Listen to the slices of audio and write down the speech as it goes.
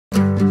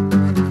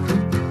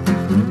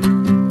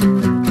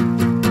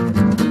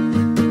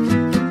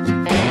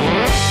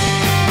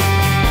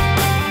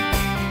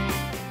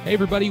Hey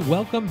everybody,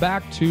 welcome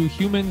back to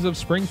Humans of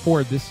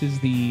Springford. This is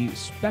the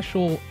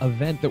special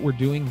event that we're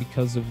doing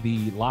because of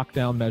the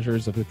lockdown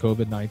measures of the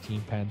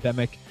COVID-19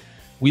 pandemic.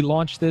 We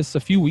launched this a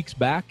few weeks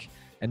back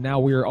and now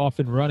we're off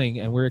and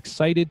running, and we're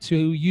excited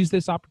to use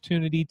this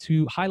opportunity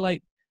to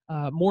highlight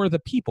more of the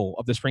people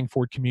of the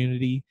Springford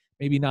community.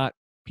 Maybe not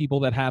people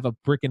that have a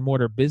brick and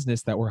mortar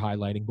business that we're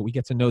highlighting, but we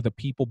get to know the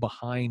people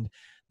behind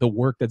the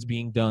work that's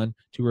being done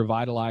to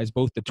revitalize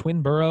both the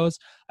twin boroughs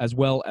as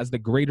well as the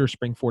greater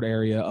Springford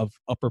area of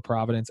Upper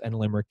Providence and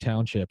Limerick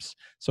townships.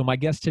 So my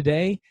guest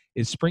today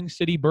is Spring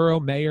City Borough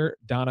Mayor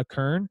Dona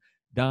Kern.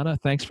 Donna,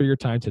 thanks for your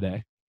time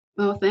today.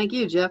 Oh, thank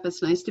you, Jeff.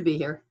 It's nice to be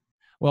here.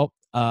 Well,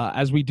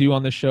 as we do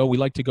on the show, we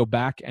like to go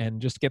back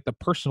and just get the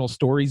personal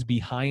stories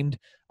behind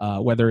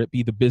whether it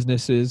be the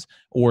businesses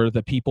or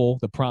the people,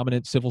 the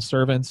prominent civil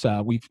servants.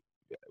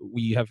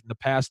 We have in the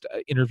past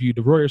interviewed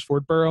the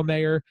Royersford Borough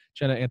Mayor,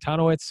 Jenna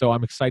Antonowitz, so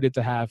I'm excited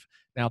to have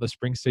now the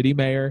Spring City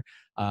Mayor.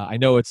 I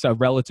know it's a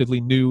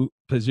relatively new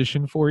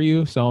position for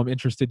you, so I'm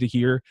interested to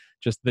hear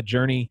just the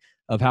journey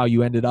of how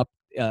you ended up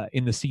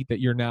in the seat that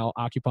you're now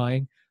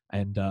occupying,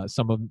 and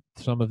some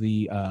of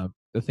the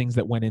things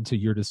that went into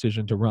your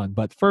decision to run.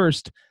 But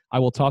first, I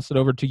will toss it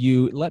over to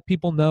you. Let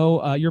people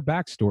know your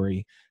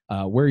backstory,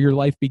 where your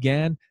life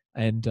began,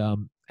 and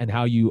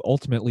how you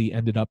ultimately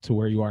ended up to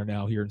where you are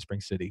now here in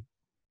Spring City.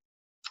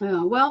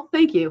 Well,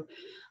 thank you.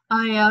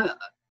 I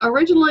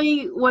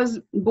originally was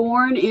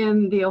born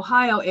in the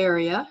Ohio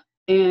area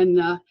and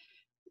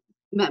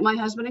met my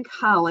husband in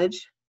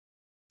college,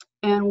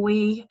 and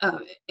we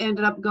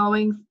ended up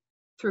going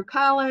through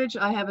college.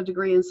 I have a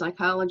degree in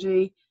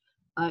psychology.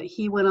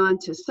 He went on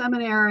to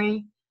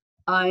seminary.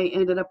 I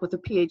ended up with a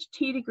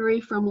PhD degree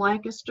from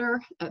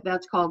Lancaster.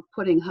 That's called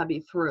putting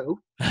hubby through.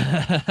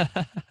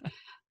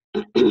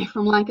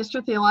 From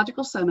Lancaster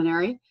Theological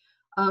Seminary.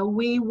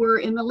 We were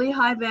in the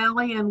Lehigh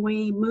Valley, and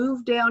we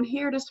moved down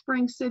here to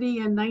Spring City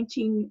in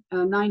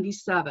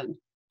 1997.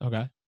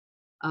 Okay.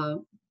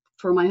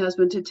 For my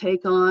husband to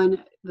take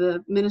on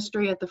the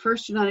ministry at the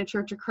First United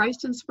Church of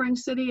Christ in Spring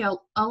City. A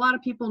lot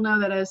of people know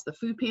that as the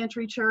Food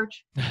Pantry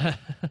Church.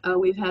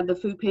 We've had the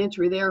food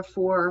pantry there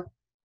for,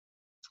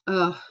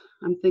 I'm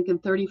thinking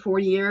 30,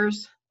 40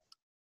 years.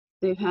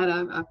 They've had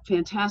a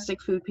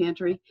fantastic food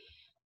pantry.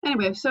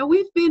 Anyway, so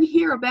we've been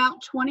here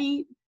about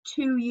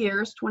 22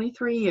 years,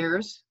 23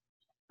 years.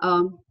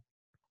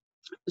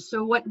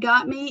 So what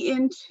got me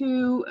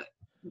into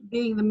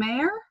being the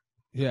mayor?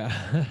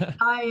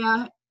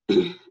 Yeah.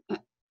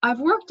 I've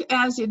worked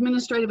as the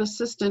administrative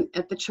assistant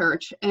at the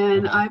church,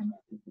 and I've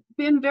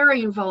been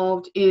very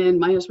involved in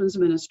my husband's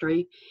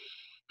ministry,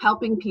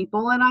 helping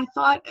people. And I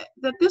thought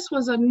that this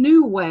was a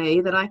new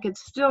way that I could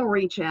still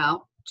reach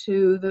out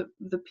to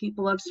the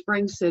people of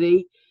Spring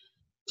City,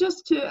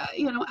 just to,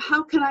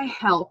 how can I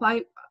help?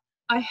 I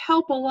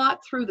help a lot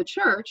through the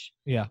church.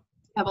 Yeah.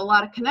 Have a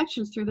lot of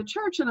connections through the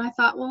church, and I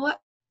thought, well,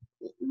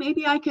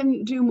 maybe I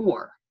can do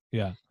more.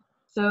 Yeah.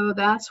 So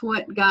that's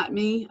what got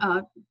me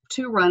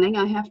to running.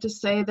 I have to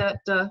say that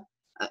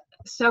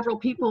several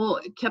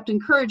people kept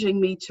encouraging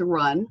me to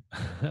run,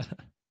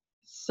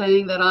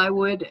 saying that I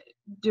would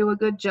do a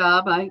good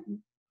job.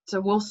 So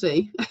we'll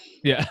see.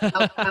 Yeah.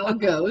 how it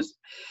goes.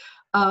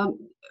 But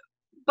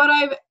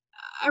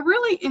I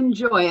really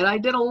enjoy it. I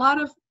did a lot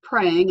of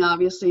praying.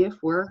 Obviously, if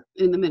we're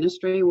in the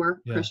ministry, we're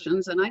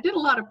Christians, and I did a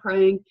lot of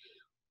praying.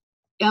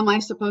 Am I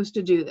supposed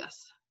to do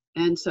this?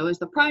 And so as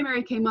the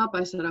primary came up,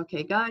 I said,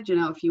 okay, God,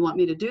 if you want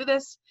me to do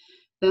this,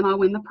 then I'll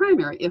win the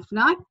primary. If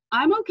not,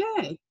 I'm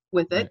okay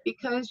with it,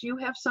 because you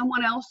have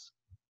someone else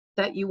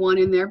that you want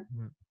in there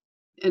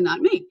and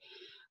not me.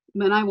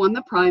 And I won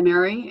the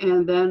primary,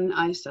 and then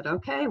I said,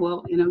 okay,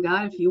 well,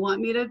 God, if you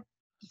want me to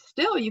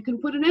still, you can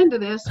put an end to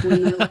this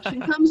when the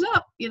election comes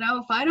up.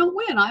 If I don't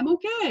win, I'm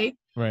okay.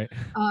 Right.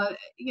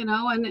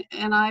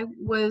 And I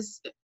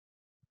was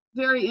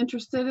very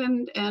interested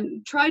in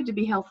and tried to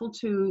be helpful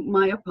to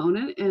my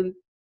opponent, and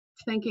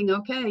thinking,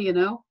 okay,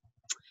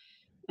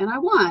 and I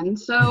won.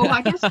 So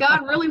I guess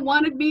God really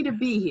wanted me to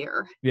be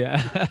here.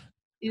 Yeah.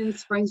 In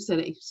Spring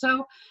City.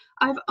 So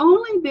I've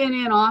only been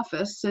in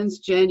office since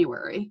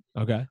January.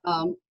 Okay.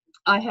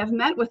 I have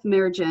met with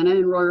Mayor Jenna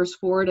in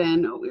Royersford,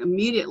 and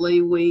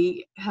immediately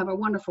we have a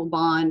wonderful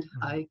bond.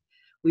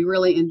 We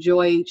really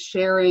enjoy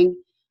sharing.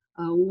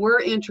 We're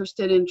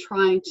interested in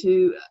trying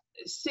to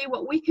see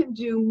what we can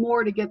do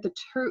more to get the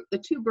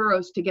two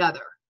boroughs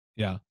together.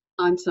 Yeah.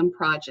 On some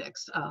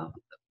projects.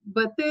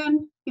 But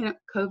then,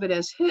 COVID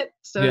has hit,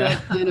 so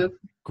that kind of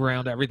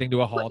ground everything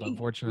to a halt,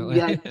 unfortunately.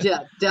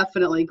 Yeah,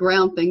 definitely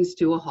ground things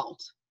to a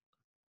halt.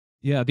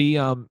 Yeah.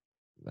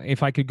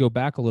 If I could go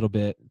back a little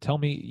bit, tell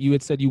me, you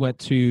had said you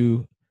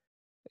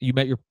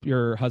met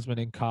your husband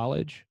in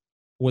college.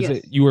 Was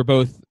it you were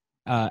both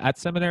at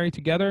seminary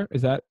together?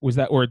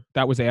 Or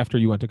that was after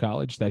you went to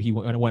college that he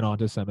went on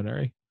to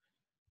seminary?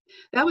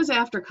 That was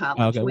after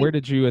college. Okay. Where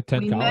did you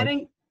attend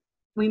college?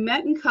 We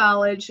met in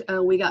college.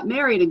 We got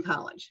married in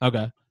college.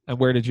 Okay. And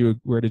where did you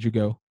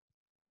go?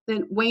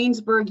 Then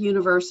Waynesburg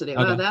University.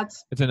 Okay. Well,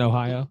 it's in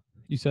Ohio,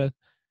 you said?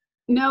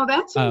 No,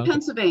 that's in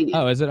Pennsylvania.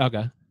 Oh, is it?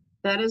 Okay.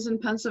 That is in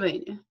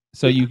Pennsylvania.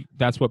 So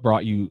that's what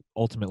brought you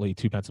ultimately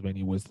to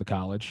Pennsylvania, was the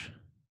college.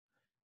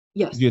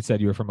 Yes. You had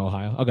said you were from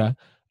Ohio. Okay.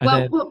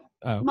 And Well,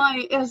 then,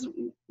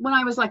 when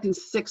I was like in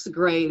 6th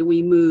grade,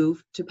 we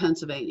moved to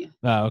Pennsylvania.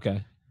 Oh,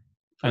 okay.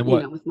 And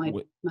with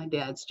my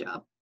dad's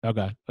job.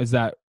 Okay. Is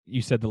that,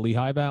 you said the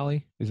Lehigh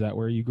Valley? Is that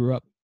where you grew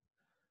up?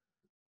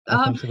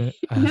 No, sorry.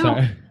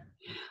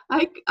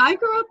 I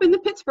grew up in the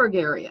Pittsburgh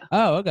area.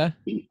 Oh, okay.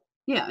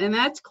 Yeah, and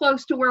that's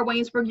close to where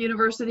Waynesburg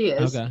University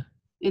is. Okay.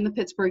 In the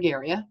Pittsburgh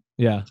area.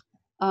 Yeah.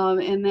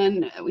 And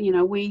then,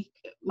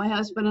 my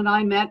husband and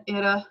I met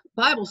at a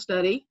Bible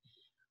study.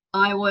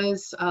 I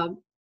was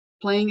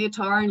playing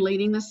guitar and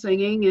leading the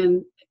singing,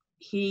 and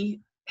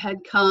he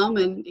had come,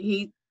 and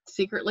he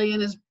secretly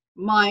in his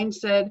mind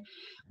said,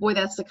 "Boy,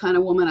 that's the kind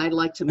of woman I'd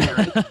like to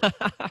marry."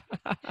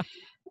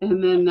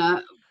 And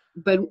then,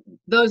 but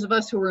those of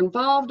us who were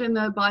involved in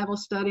the Bible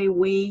study,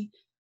 we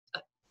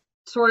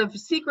sort of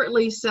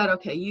secretly said,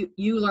 "Okay,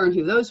 you learn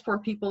who those 4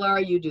 people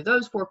are, you do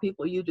those 4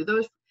 people, you do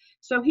those."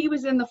 So he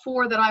was in the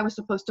 4 that I was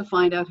supposed to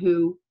find out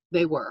who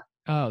they were.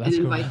 Oh, that's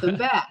and cool. invite them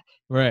back.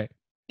 Right.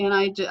 And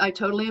I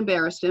totally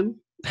embarrassed him.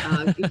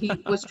 He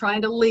was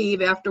trying to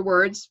leave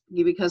afterwards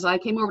because I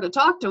came over to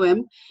talk to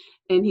him,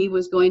 and he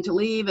was going to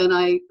leave, and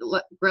I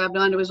grabbed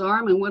onto his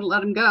arm and wouldn't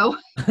let him go.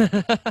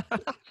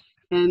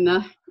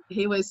 And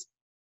he was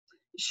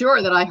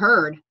sure that I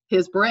heard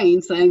his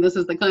brain saying, "This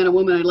is the kind of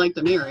woman I'd like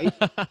to marry."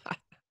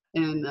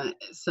 And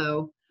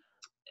so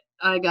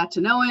I got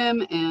to know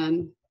him,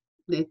 and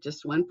it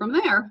just went from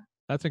there.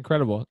 That's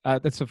incredible.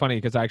 That's so funny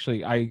because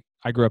actually I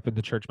grew up in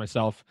the church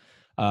myself,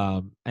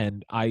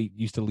 and I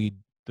used to lead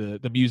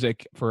the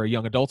music for a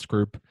young adults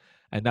group,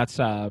 and that's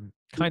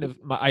kind of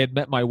I had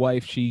met my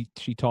wife. She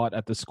taught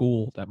at the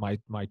school that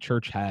my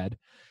church had,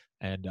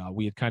 and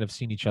we had kind of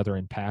seen each other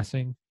in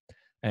passing,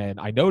 and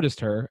I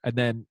noticed her, and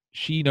then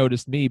she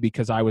noticed me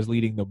because I was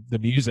leading the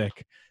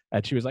music.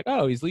 And she was like,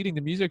 "Oh, he's leading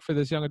the music for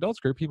this young adults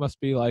group. He must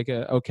be like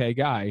a okay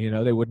guy.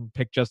 They wouldn't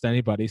pick just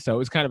anybody." So it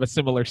was kind of a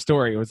similar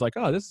story. It was like,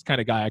 "Oh, this is the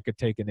kind of guy I could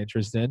take an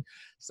interest in."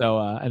 So,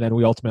 and then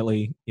we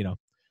ultimately,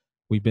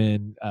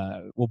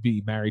 we'll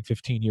be married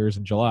 15 years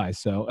in July.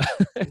 So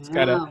it's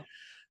kind of,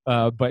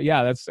 but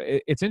yeah,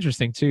 it's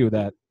interesting too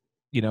that,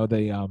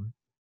 the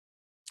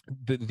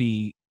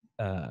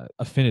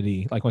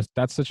affinity, like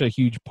that's such a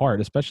huge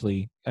part,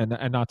 especially, and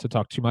not to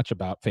talk too much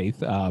about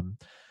faith,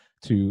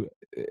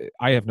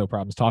 I have no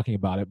problems talking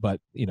about it,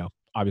 but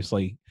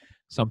obviously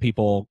some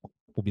people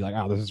will be like,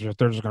 "Oh, they're just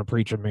going to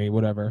preach at me,"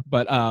 whatever.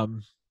 But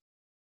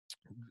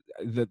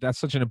that's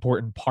such an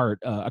important part,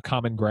 a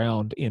common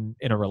ground in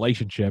a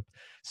relationship.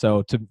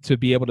 So to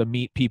be able to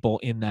meet people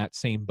in that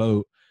same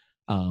boat,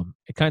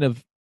 it kind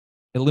of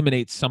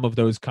eliminates some of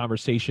those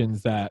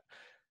conversations that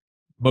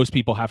most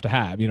people have to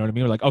have. You know what I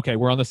mean? We're like, okay,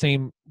 we're on the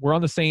same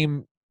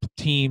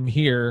team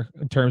here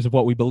in terms of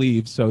what we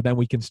believe, so then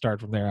we can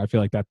start from there. I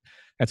feel like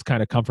that's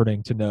kind of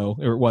comforting to know,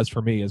 or it was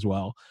for me as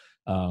well.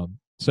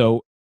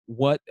 So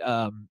what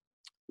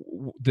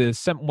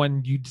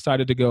when you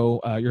decided to go,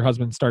 your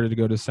husband started to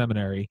go to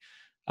seminary,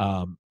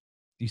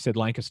 you said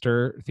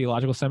Lancaster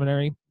Theological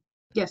Seminary?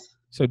 Yes.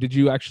 So did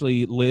you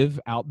actually live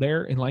out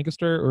there in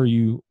Lancaster, or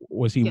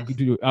was he? Yes.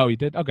 Oh, you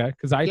did? Okay.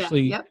 Because I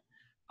actually, yep.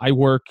 I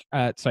work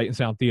at Sight and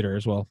Sound Theater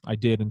as well. I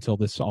did until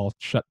this all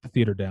shut the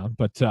theater down,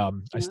 but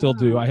I still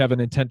do. I have an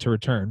intent to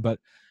return, but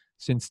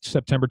since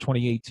September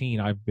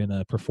 2018, I've been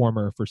a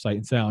performer for Sight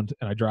and Sound,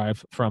 and I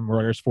drive from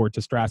Royersford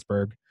to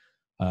Strasbourg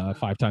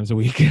 5 times a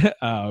week. It's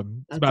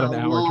about an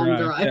hour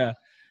drive. Yeah,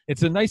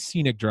 it's a nice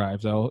scenic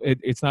drive, though.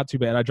 It's not too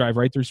bad. I drive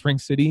right through Spring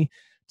City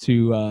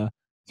to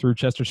through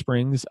Chester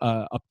Springs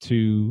up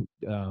to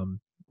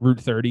Route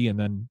 30, and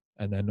then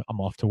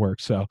I'm off to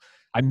work. So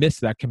I miss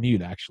that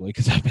commute actually,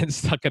 because I've been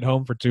stuck at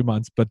home for 2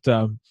 months. But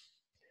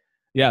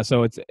yeah,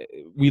 so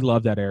we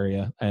love that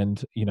area,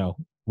 and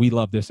we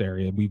love this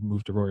area. We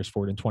moved to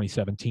Royersford in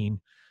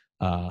 2017.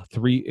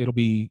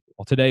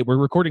 Today we're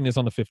recording this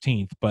on the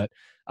 15th, but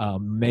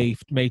May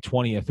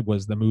 20th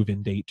was the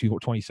move-in date to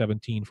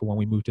 2017 for when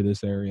we moved to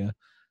this area.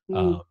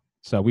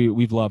 So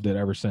we've loved it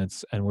ever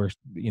since, and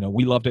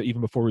we loved it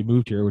even before we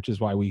moved here, which is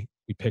why we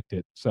picked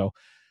it. So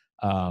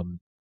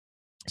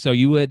so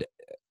you would,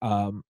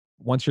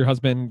 once your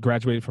husband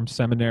graduated from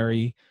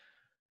seminary,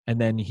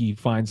 and then he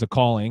finds a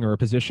calling or a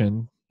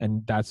position,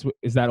 and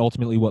is that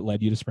ultimately what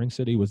led you to Spring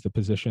City, was the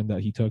position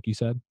that he took, you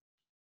said?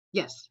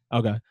 Yes.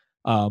 Okay.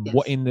 Yes.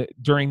 What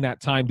during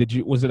that time,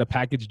 was it a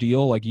package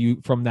deal? Like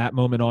from that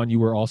moment on, you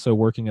were also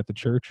working at the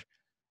church,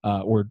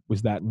 or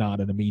was that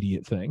not an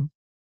immediate thing?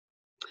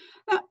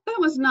 That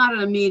was not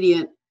an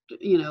immediate,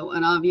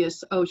 an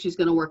obvious, "Oh, she's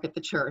going to work at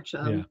the church."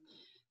 Yeah.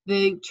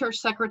 The church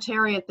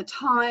secretary at the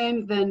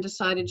time then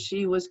decided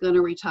she was going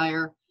to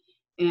retire,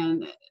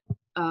 and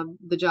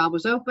the job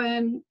was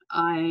open.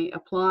 I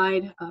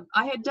applied.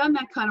 I had done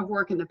that kind of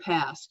work in the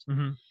past.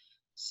 Mm-hmm.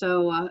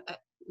 So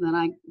then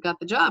I got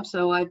the job.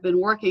 So I've been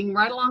working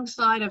right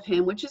alongside of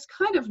him, which is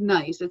kind of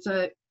nice. It's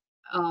a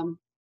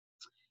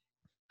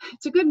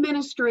good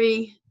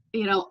ministry.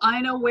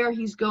 I know where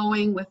he's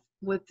going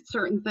with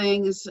certain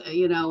things,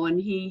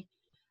 and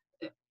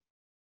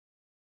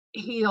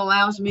he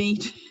allows me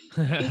to,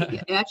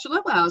 he actually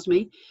allows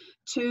me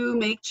to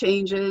make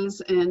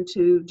changes and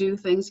to do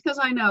things because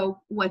I know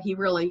what he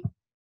really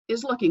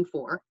is looking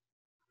for.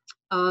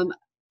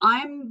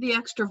 I'm the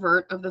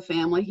extrovert of the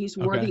family. He's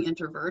more Okay. the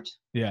introvert.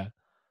 Yeah.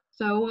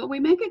 So we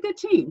make a good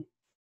team.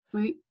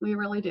 We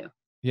really do.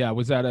 Yeah.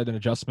 Was that an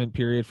adjustment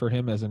period for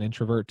him as an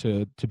introvert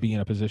to be in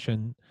a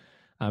position?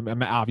 I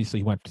mean, obviously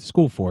he went to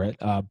school for it,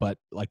 but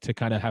like to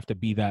kind of have to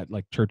be that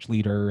like church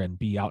leader and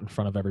be out in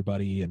front of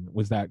everybody. And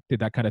did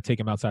that kind of take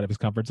him outside of his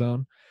comfort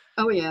zone?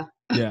 Oh yeah.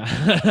 Yeah,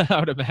 I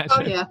would imagine.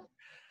 Oh yeah.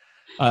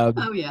 Um,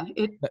 Oh yeah.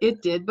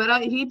 It did,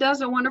 but he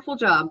does a wonderful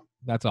job.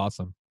 that's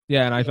awesome.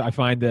 Yeah, and Yeah. I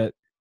find that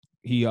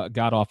he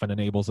God often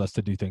enables us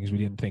to do things we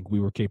didn't think we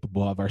were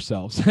capable of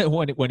ourselves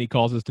when he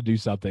calls us to do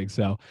something.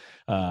 So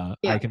I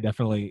Yeah. can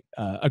definitely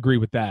agree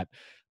with that.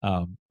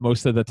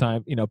 Most of the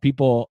time,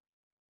 people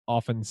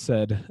often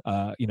said,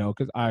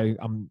 because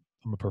I'm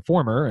a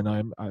performer and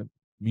I'm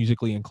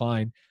musically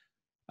inclined.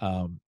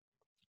 Um,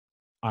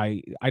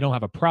 I don't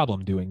have a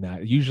problem doing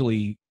that.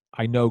 Usually,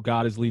 I know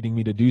God is leading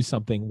me to do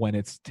something when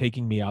it's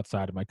taking me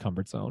outside of my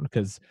comfort zone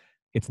because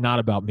it's not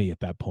about me at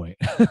that point.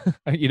 It's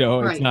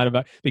Right. not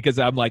about because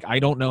I'm like, I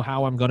don't know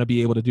how I'm going to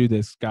be able to do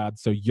this, God.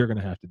 So you're going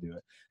to have to do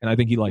it. And I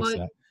think he likes Well,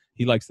 that.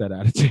 He likes that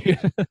attitude.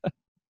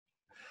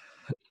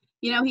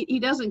 he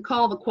doesn't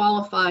call the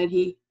qualified.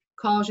 He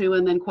calls you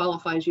and then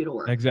qualifies you to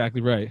work.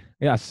 Exactly right.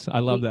 Yes, I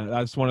love that.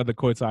 That's one of the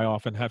quotes I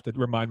often have to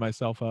remind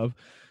myself of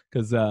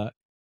because,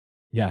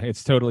 yeah,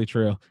 it's totally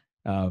true.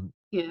 Um,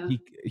 Yeah.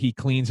 he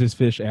cleans his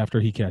fish after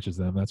he catches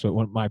them. That's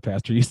what my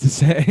pastor used to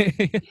say.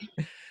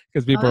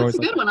 Because people are That's always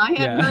a like, good one. I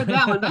hadn't heard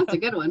that one. That's a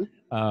good one.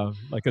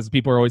 like, because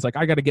people are always like,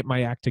 I got to get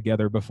my act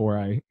together before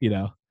I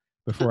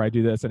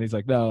do this. And he's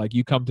like, no, like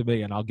you come to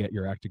me and I'll get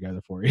your act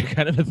together for you,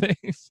 kind of a thing.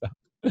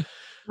 So,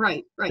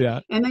 Right.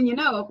 yeah, And then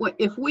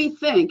if we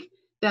think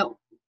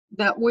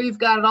that we've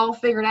got it all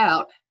figured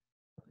out,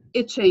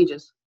 it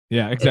changes.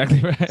 yeah, exactly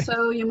right.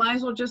 So you might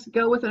as well just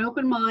go with an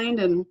open mind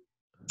and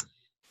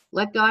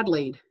let God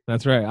lead.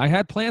 That's right. I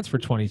had plans for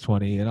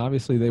 2020, and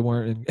obviously they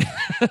weren't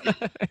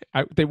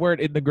they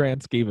weren't in the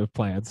grand scheme of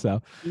plans.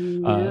 So,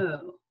 No,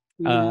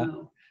 uh,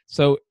 no.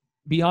 so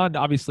beyond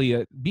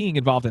obviously being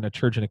involved in a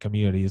church and a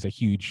community is a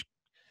huge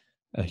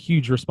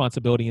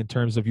responsibility in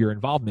terms of your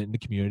involvement in the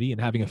community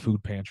and having a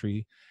food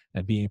pantry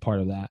and being a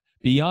part of that.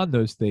 Beyond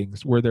those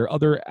things, were there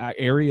other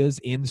areas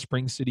in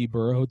Spring City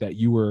Borough that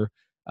you were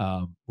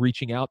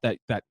reaching out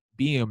that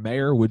being a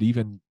mayor would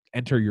even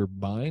enter your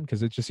mind?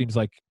 Because it just seems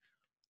like,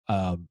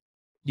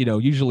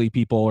 usually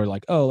people are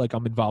like, oh, like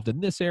I'm involved in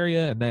this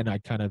area, and then I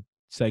kind of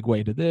segue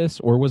into this.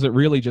 Or was it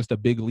really just a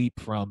big leap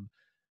from,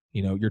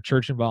 your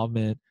church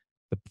involvement,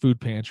 the food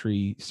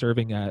pantry,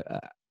 serving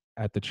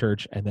at the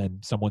church, and then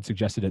someone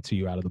suggested it to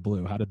you out of the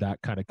blue? How did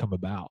that kind of come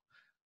about?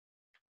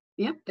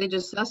 Yep, they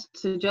just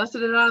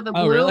suggested it out of the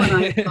Oh, blue, really? and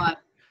I thought,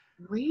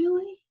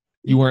 really?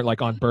 You weren't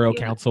like on borough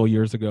Yeah. council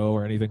years ago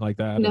or anything like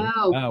that? No.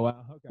 Oh,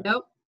 wow. Okay.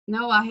 Nope.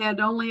 No, I had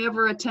only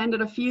ever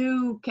attended a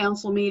few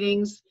council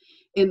meetings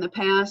in the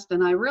past,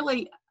 and I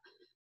really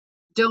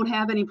don't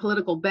have any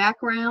political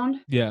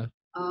background. Yeah.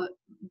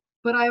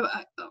 But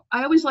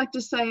I always like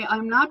to say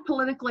I'm not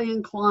politically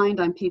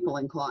inclined, I'm people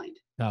inclined.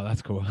 Oh,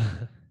 that's cool.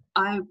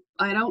 I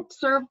don't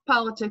serve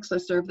politics, I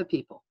serve the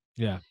people.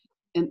 Yeah.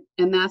 And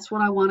that's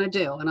what I want to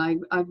do.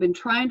 And I've been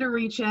trying to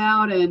reach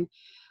out and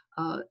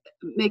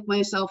make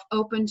myself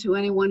open to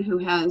anyone who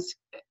has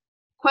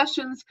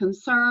questions,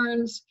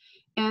 concerns,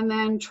 and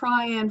then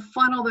try and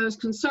funnel those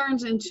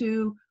concerns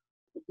into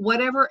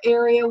whatever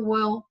area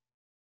will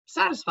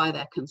satisfy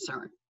that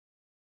concern.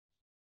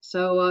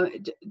 So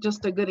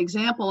just a good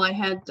example, I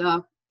had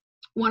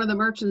one of the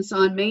merchants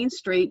on Main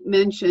Street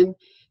mention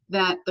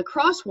that the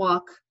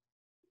crosswalk,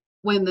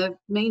 when the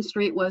Main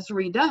Street was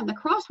redone, the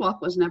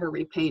crosswalk was never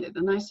repainted.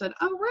 And I said,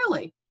 oh,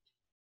 really?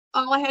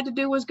 All I had to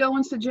do was go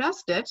and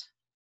suggest it,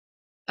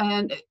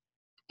 and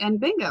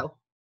bingo,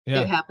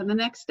 Yeah. it happened the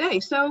next day.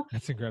 So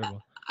That's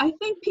incredible. I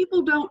think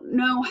people don't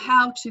know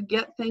how to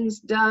get things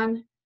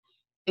done,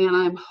 and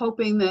I'm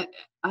hoping that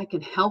I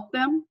can help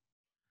them,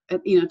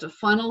 to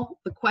funnel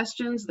the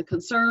questions, the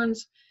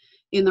concerns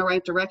in the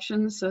right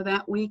direction so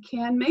that we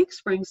can make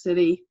Spring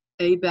City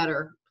a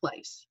better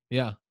place.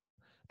 Yeah,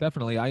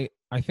 definitely. I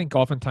think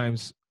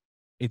oftentimes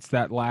it's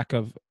that lack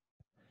of,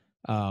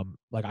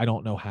 like, I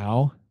don't know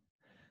how,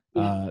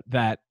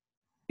 that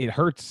it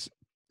hurts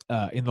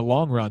in the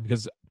long run,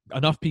 because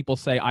enough people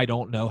say, I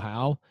don't know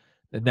how,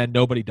 and then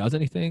nobody does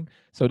anything.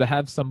 So to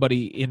have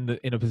somebody in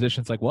a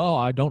position, it's like, well,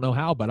 I don't know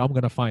how, but I'm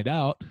going to find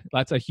out.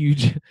 That's a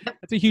huge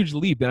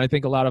leap. And I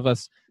think a lot of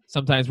us,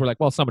 sometimes we're like,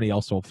 well, somebody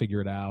else will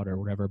figure it out or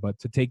whatever, but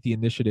to take the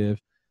initiative.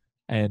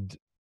 And,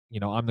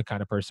 I'm the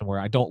kind of person where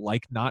I don't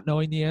like not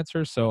knowing the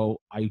answer. So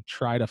I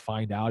try to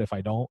find out. If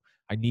I don't,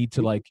 I need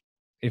to, like,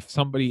 if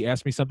somebody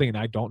asks me something and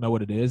I don't know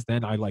what it is,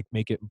 then I like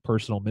make it a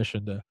personal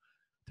mission to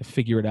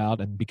figure it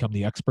out and become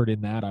the expert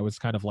in that. I was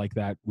kind of like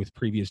that with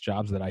previous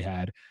jobs that I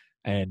had.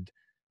 And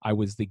I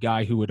was the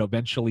guy who would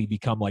eventually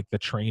become like the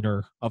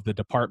trainer of the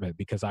department,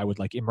 because I would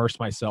like immerse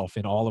myself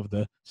in all of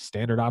the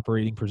standard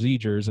operating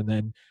procedures. And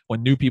then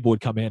when new people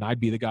would come in, I'd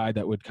be the guy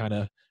that would kind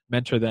of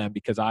mentor them,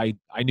 because I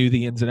knew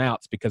the ins and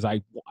outs, because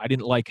I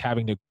didn't like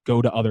having to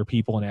go to other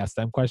people and ask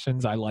them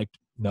questions. I liked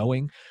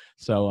knowing.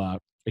 So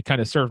it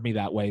kind of served me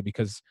that way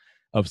because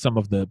of some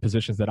of the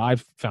positions that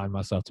I've found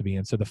myself to be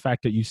in. So the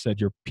fact that you said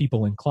you're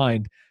people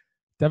inclined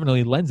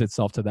definitely lends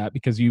itself to that,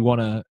 because you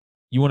want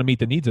to meet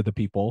the needs of the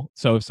people.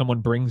 So if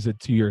someone brings it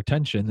to your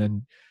attention,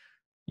 then,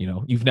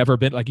 you've never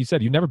been, like you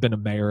said, you've never been a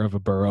mayor of a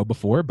borough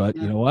before, but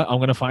Yeah. you know what? I'm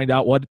going to find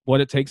out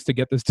what it takes to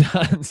get this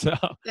done. So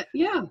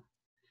yeah.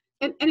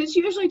 And it's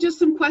usually just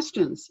some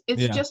questions.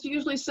 It's Yeah. just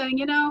usually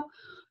saying,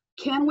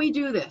 can we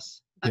do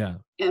this? Yeah.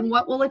 And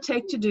what will it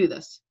take to do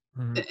this?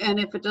 Mhm. And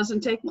if it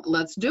doesn't take,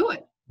 let's do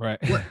it. Right.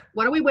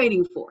 What are we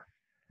waiting for?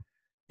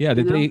 Yeah.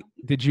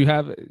 Did you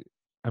have,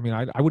 I mean,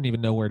 I wouldn't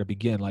even know where to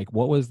begin. Like,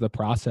 what was the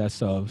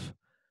process of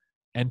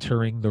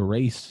entering the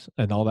race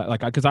and all that?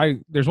 Like, because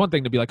there's one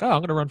thing to be like, oh, I'm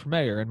going to run for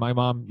mayor. And my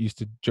mom used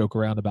to joke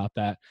around about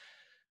that,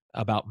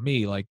 about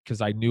me, like,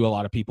 because I knew a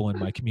lot of people in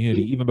my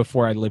community, even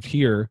before I lived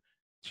here.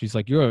 She's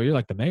like, you're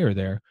like the mayor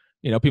there.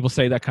 People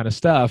say that kind of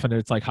stuff, and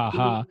it's like, ha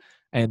ha.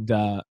 And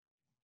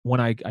when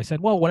I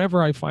said, well,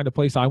 whenever I find a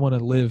place I want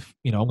to live,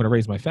 I'm going to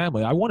raise my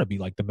family, I want to be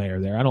like the mayor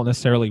there. I don't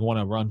necessarily want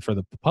to run for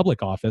the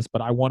public office,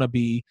 but I want to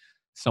be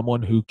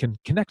someone who can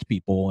connect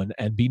people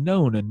and be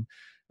known, and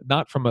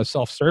not from a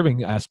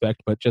self-serving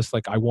aspect, but just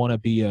like I want to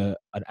be an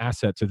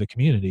asset to the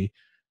community.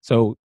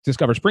 So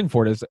Discover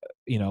Springford has,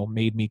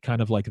 made me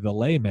kind of like the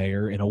lay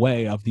mayor in a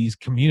way of these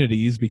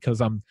communities,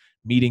 because I'm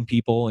meeting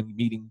people and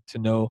meeting to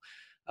know,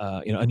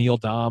 Anil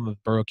Dam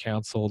of Borough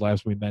Council,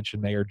 as we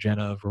mentioned, Mayor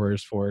Jenna of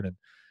Royersford, and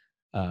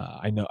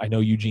I know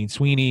Eugene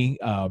Sweeney.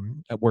 I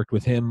worked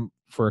with him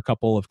for a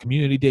couple of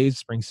community days,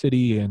 Spring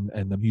City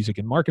and the Music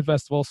and Market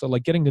Festival. So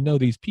like getting to know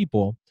these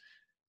people.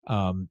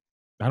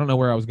 I don't know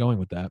where I was going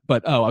with that,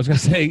 but I was going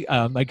to say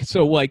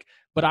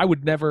but I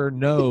would never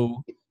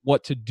know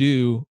what to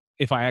do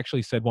if I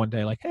actually said one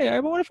day, like, hey,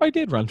 what if I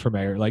did run for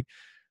mayor? Like,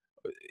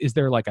 is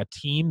there like a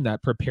team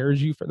that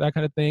prepares you for that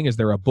kind of thing? Is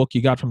there a book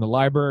you got from the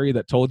library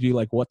that told you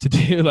like what to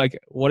do? Like,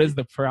 what is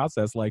the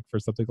process like for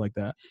something like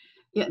that?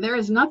 Yeah, there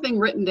is nothing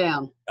written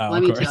down.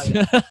 Let me tell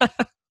you.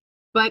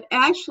 But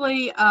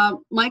actually,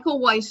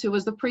 Michael Weiss, who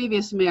was the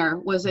previous mayor,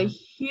 was a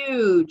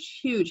huge,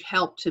 huge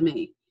help to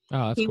me.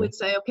 He would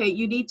say, okay,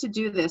 you need to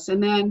do this.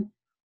 And then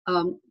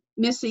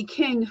Missy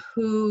King,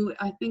 who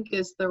I think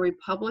is the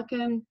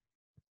Republican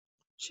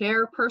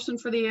chairperson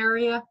for the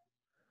area,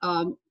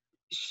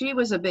 she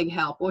was a big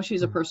help. Well,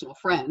 she's a personal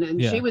friend,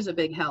 and she was a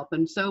big help.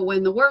 And so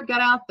when the word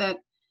got out that,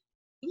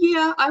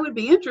 I would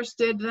be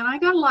interested, then I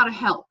got a lot of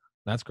help.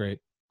 That's great.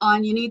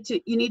 On you need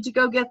to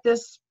go get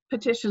this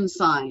petition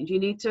signed. You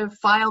need to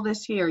file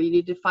this here. You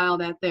need to file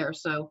that there.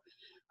 So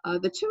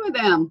the two of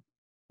them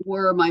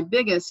were my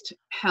biggest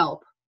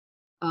help.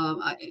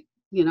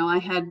 I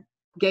had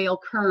Gail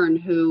Kern,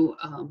 who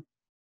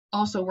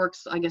also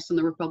works, I guess, in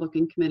the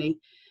Republican committee,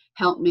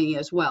 help me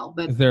as well.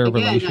 But is there a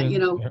again,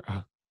 relation?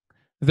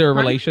 Is there a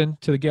relation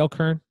to the Gail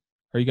Kern?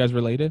 Are you guys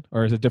related,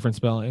 or is it different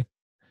spelling?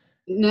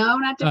 No,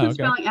 not different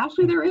spelling.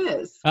 Actually, there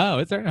is. Oh,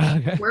 is there?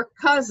 Okay. We're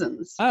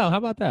cousins. Oh, how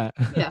about that?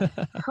 Yeah,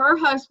 her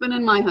husband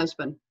and my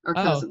husband are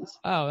cousins.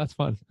 Oh, that's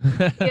fun.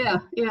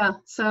 Yeah.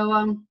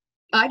 So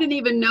I didn't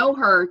even know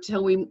her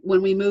till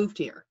when we moved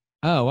here.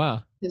 Oh,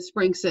 wow. To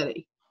Spring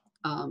City.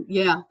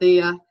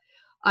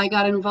 I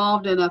got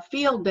involved in a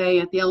field day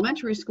at the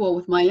elementary school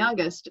with my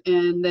youngest,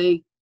 and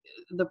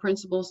the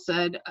principal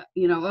said,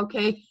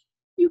 okay,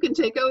 you can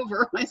take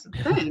over. I said,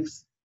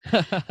 thanks.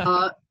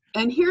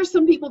 And here's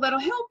some people that'll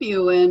help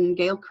you. And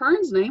Gail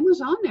Kern's name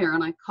was on there,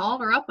 and I called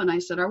her up and I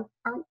said, are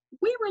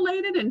we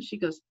related? And she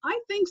goes, I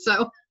think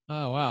so.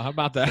 Oh, wow. How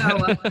about that?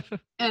 So,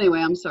 anyway,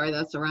 I'm sorry.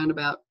 That's a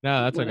roundabout.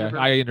 No, that's whatever.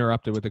 Okay. I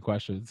interrupted with the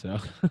question. So,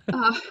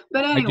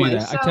 but anyway,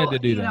 I tend to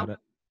do that.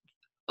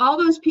 All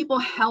those people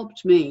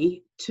helped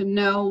me to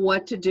know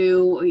what to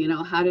do,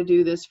 how to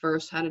do this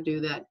first, how to do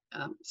that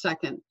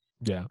second.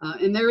 Yeah.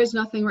 And there is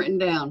nothing written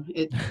down.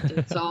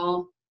 It's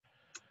all,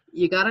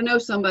 you got to know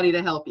somebody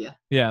to help you.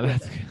 Yeah,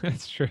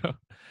 that's true.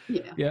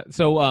 Yeah.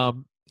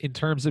 So, in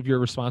terms of your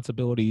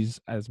responsibilities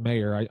as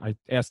mayor, I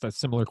asked a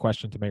similar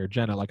question to Mayor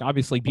Jenna. Like,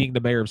 obviously, being the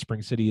mayor of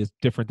Spring City is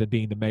different than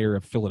being the mayor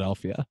of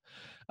Philadelphia,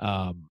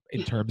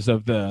 in terms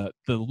of the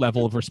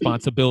level of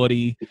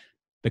responsibility,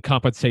 the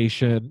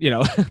compensation.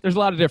 There's a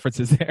lot of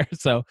differences there.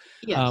 So,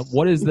 yes.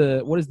 What is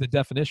the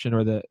definition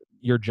or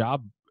your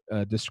job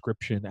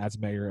description as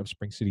mayor of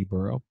Spring City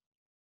Borough?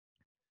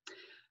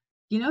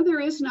 There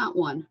is not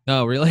one.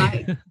 Oh, really?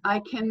 I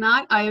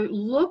cannot. I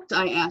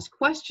asked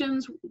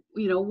questions,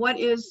 what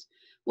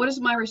is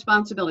my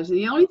responsibility?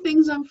 The only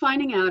things I'm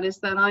finding out is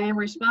that I am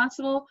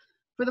responsible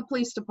for the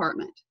police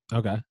department.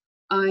 Okay.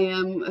 I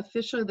am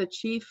officially the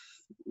chief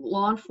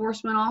law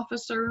enforcement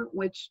officer,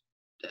 which,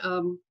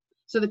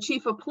 so the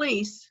chief of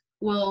police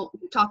will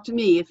talk to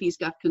me if he's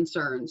got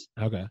concerns.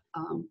 Okay.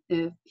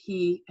 If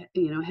he,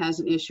 has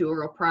an issue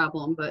or a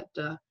problem, but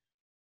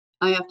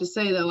I have to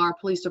say, though, our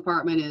police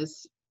department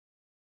is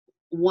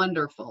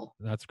wonderful.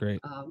 That's great.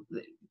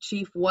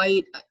 Chief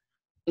White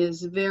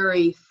is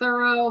very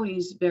thorough.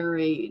 He's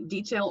very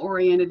detail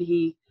oriented.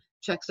 He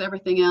checks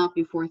everything out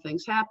before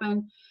things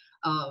happen.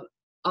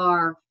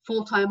 Our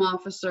full-time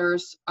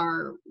officers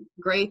are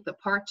great. The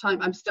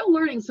part-time, I'm still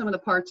learning some of the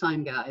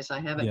part-time guys. I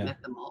haven't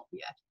met them all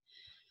yet.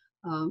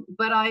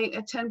 But I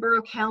attend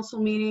borough council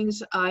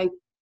meetings. I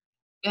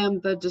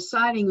am the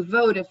deciding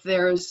vote if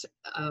there's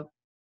a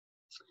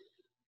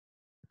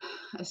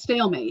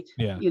stalemate,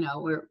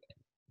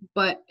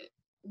 but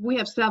we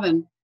have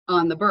 7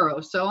 on the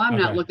borough, so I'm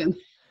not looking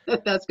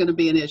that that's going to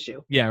be an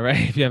issue. Yeah, right.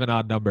 If you have an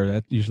odd number,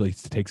 that usually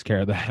takes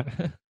care of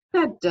that.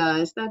 That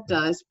does.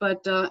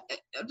 But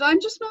I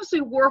just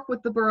mostly work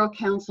with the borough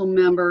council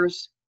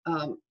members,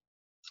 and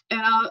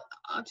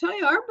I'll tell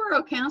you, our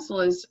borough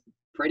council is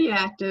pretty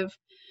active.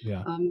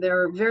 Yeah.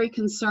 They're very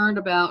concerned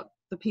about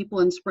the people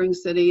in Spring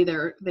City.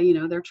 They're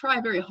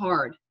trying very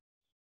hard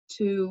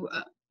to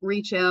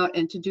reach out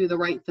and to do the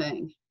right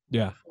thing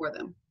for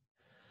them.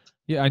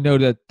 Yeah, I know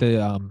that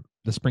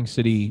the Spring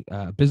City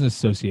Business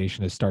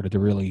Association has started to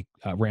really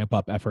ramp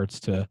up efforts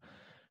to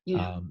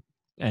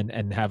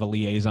and have a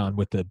liaison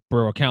with the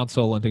borough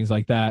council and things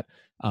like that,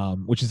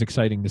 which is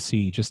exciting to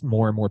see. Just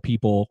more and more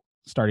people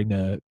starting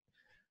to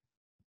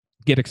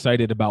get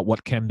excited about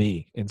what can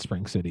be in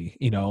Spring City.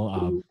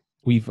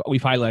 We've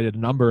highlighted a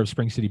number of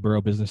Spring City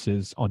borough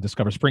businesses on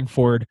Discover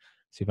SPRINGFORD.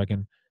 See if I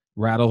can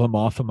rattle them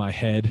off in my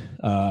head.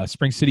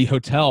 Spring City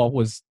Hotel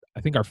was,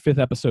 I think, our 5th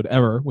episode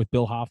ever with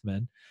Bill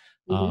Hoffman.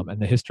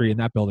 And the history in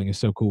that building is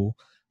so cool.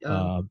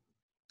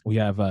 We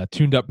have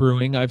Tuned Up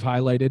Brewing, I've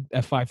highlighted,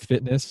 F5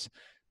 Fitness,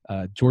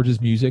 George's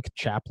Music,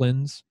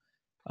 Chaplin's,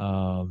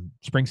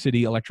 Spring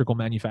City Electrical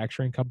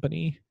Manufacturing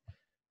Company,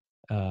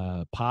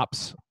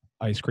 Pops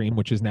Ice Cream,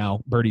 which is now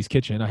Birdie's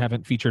Kitchen. I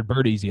haven't featured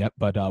Birdie's yet,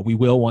 but we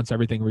will once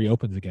everything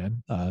reopens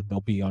again.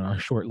 They'll be on our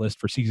short list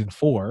for season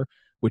 4,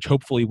 which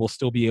hopefully we'll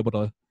still be able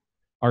to.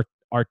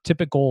 Our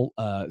typical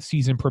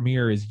season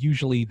premiere is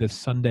usually the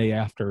Sunday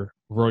after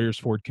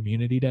Royersford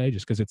Community Day,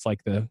 just because it's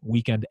like the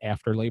weekend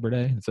after Labor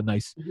Day. It's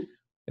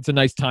a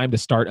nice time to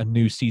start a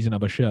new season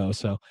of a show.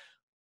 So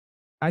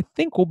I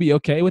think we'll be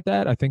okay with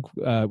that. I think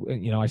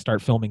I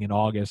start filming in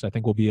August. I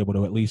think we'll be able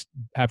to at least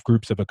have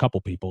groups of a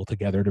couple people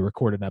together to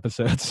record an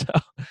episode. So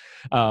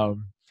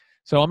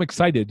I'm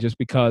excited just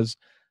because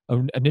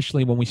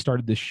initially when we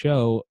started this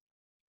show,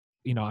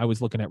 I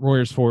was looking at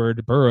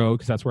Royersford Borough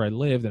because that's where I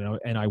lived,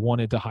 and I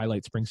wanted to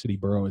highlight Spring City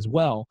Borough as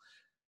well.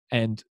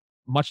 And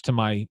much to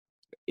my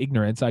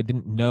ignorance, I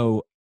didn't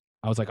know.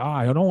 I was like,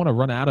 I don't want to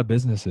run out of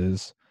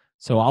businesses,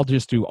 so I'll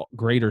just do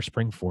Greater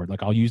Springford.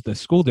 Like I'll use the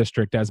school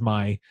district as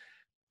my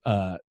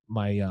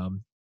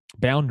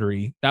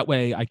boundary. That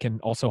way, I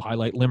can also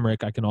highlight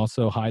Limerick. I can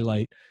also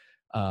highlight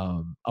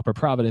Upper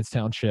Providence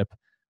Township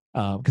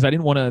because I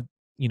didn't want to.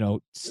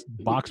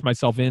 Box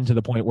myself in to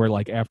the point where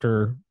like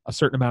after a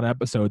certain amount of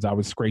episodes, I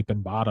was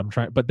scraping bottom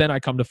but then I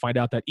come to find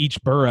out that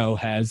each borough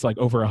has like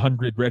over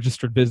 100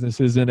 registered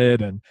businesses in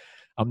it. And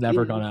I'm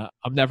never gonna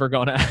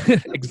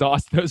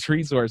exhaust those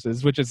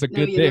resources, which is a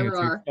good thing. It's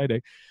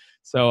exciting.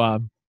 So,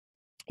 I'm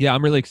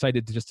really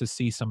excited to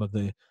see some of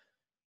the,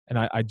 and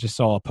I just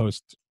saw a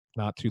post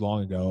not too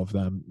long ago of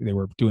them. They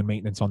were doing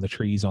maintenance on the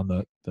trees on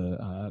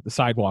the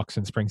sidewalks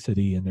in Spring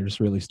City. And they're just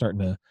really starting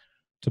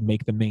to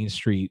make the main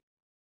street,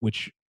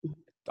 which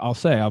I'll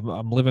say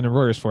I'm living in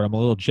Royersford. I'm a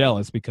little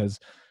jealous because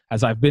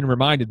as I've been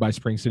reminded by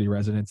Spring City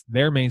residents,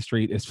 their main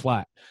street is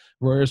flat.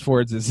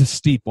 Royersford's is a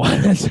steep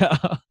one. So,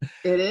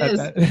 it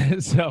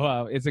is.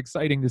 So it's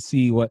exciting to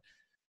see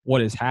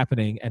what is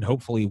happening and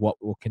hopefully what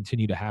will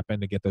continue to happen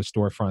to get those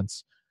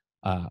storefronts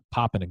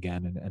popping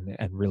again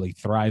and really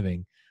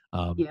thriving.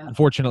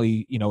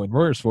 Unfortunately, in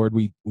Royersford,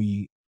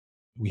 we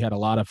had a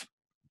lot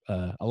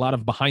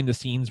of behind the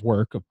scenes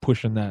work of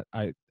pushing that.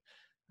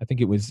 I think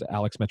it was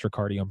Alex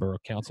Metricardi on Borough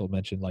Council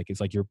mentioned, like,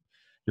 it's like you're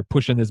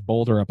pushing this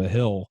boulder up a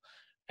hill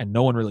and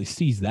no one really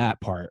sees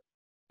that part.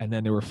 And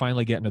then they were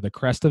finally getting to the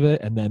crest of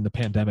it. And then the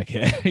pandemic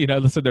hit,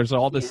 so there's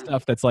all this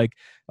stuff that's like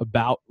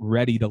about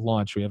ready to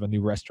launch. We have a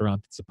new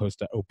restaurant that's supposed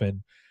to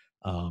open.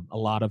 A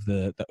lot of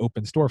the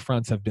open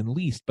storefronts have been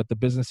leased, but the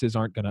businesses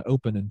aren't going to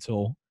open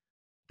until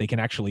they can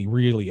actually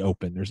really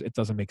open. It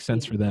doesn't make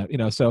sense for them,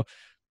 so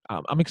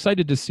I'm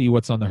excited to see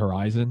what's on the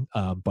horizon,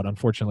 but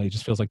unfortunately, it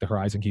just feels like the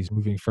horizon keeps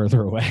moving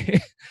further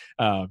away.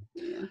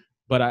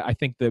 But I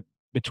think that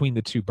between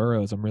the two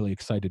boroughs, I'm really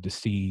excited to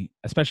see,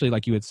 especially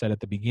like you had said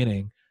at the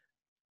beginning,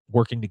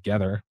 working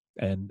together.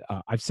 And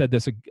I've said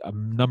this a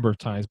number of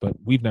times, but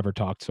we've never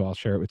talked, so I'll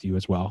share it with you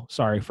as well.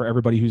 Sorry for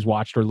everybody who's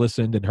watched or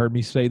listened and heard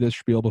me say this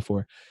spiel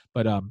before.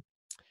 But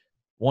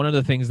one of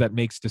the things that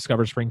makes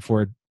Discover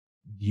SPRINGFORD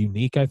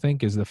unique, I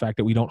think, is the fact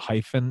that we don't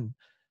hyphenate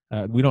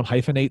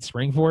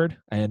SPRINGFORD.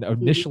 And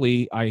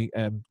initially, I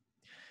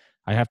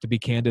have to be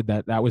candid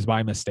that was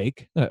by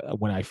mistake.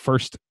 When I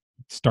first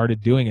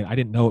started doing it, I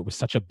didn't know it was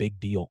such a big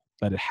deal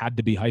that it had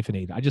to be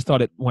hyphenated. I just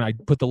thought when I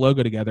put the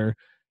logo together,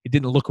 it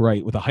didn't look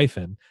right with a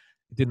hyphen.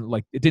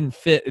 it didn't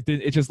fit.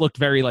 It just looked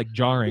very like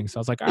jarring. So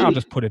I was like, I'll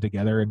just put it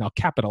together and I'll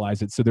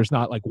capitalize it. So there's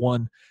not like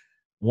one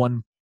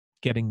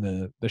getting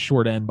the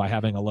short end by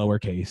having a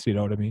lowercase, you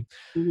know what I mean?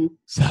 Mm-hmm.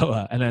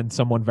 So, and then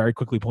someone very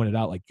quickly pointed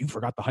out like, you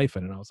forgot the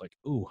hyphen. And I was like,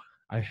 ooh,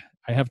 I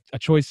have a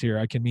choice here.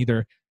 I can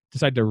either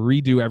decide to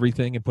redo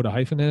everything and put a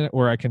hyphen in it,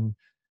 or I can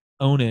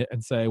own it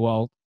and say,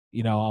 well,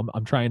 you know,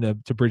 I'm trying to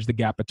bridge the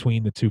gap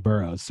between the two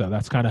boroughs. So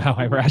that's kind of how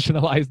I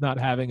rationalize not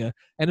having and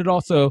it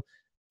also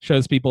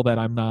shows people that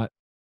I'm not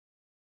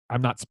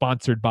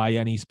sponsored by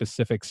any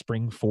specific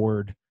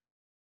SPRINGFORD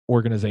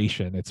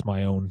organization. It's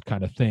my own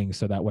kind of thing.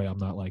 So that way I'm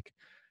not like,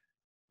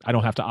 I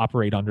don't have to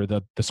operate under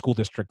the school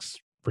district's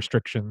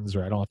restrictions,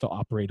 or I don't have to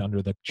operate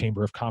under the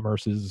Chamber of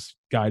Commerce's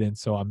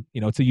guidance. So I'm,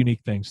 you know, it's a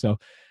unique thing. So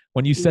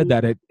when you said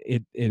that,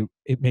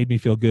 it made me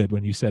feel good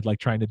when you said like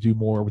trying to do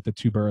more with the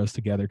two boroughs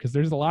together, because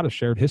there's a lot of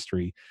shared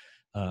history.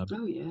 Oh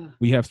yeah.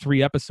 We have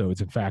 3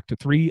 episodes, in fact,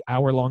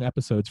 3-hour-long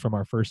episodes from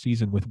our first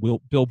season with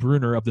Bill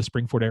Bruner of the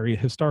Springford Area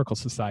Historical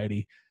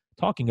Society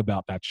talking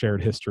about that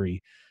shared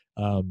history.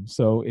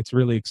 So it's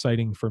really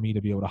exciting for me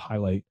to be able to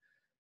highlight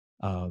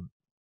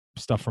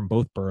stuff from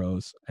both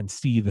boroughs and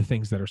see the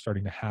things that are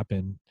starting to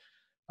happen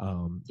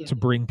to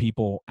bring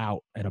people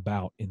out and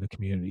about in the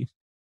community.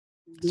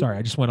 Sorry,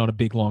 I just went on a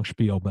big long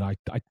spiel, but I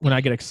when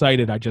I get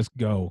excited, I just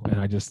go, and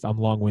I'm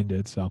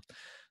long-winded. So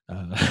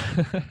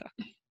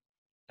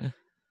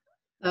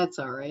that's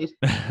all right.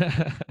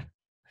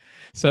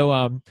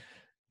 So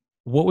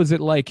what was it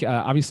like?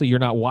 Obviously, you're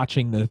not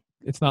watching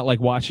it's not like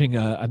watching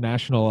a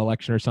national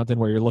election or something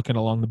where you're looking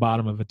along the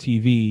bottom of a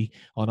TV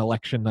on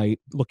election night,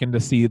 looking to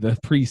see the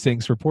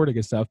precincts reporting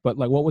and stuff. But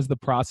like, what was the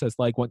process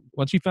like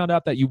once you found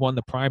out that you won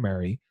the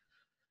primary,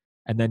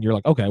 and then you're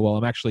like, okay,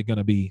 well, I actually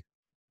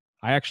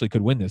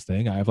could win this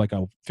thing. I have like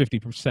a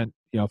 50%,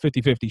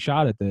 50-50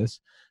 shot at this,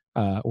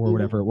 or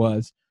whatever it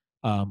was.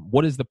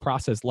 What is the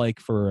process like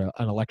for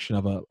an election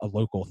of a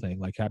local thing?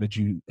 Like, how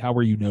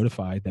were you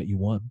notified that you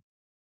won?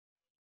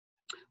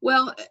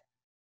 Well,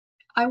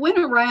 I went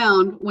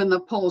around when the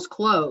polls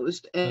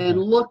closed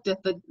and looked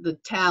at the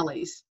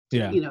tallies,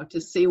 to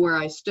see where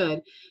I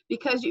stood.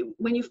 Because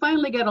when you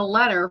finally get a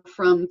letter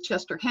from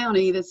Chester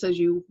County that says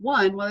you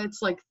won, well,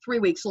 it's like 3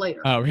 weeks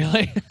later. Oh,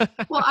 really?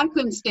 Well, I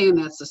couldn't stand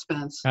that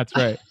suspense. That's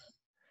right.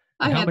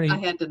 I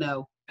had to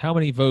know. How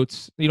many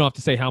votes? You don't have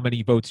to say how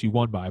many votes you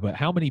won by, but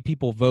how many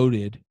people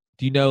voted?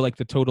 Do you know like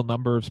the total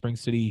number of Spring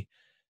City?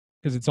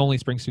 Because it's only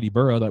Spring City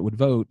Borough that would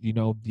vote. Do you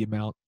know the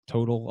amount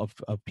total of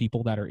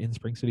people that are in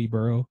Spring City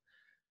Borough?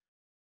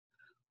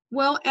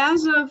 Well,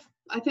 as of,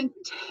 I think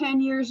 10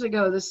 years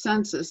ago, the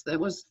census, that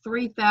was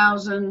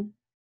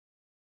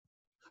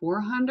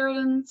 3,400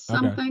 and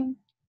something. Okay.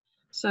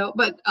 So,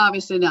 but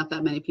obviously not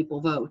that many people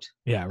vote.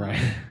 Yeah,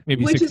 right.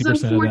 Maybe 60% which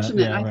is unfortunate. of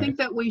that. Yeah, I think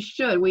that we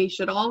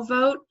should all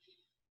vote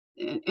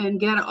and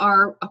get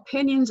our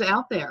opinions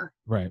out there.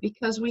 Right.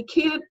 Because we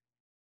can't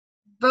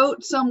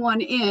vote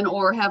someone in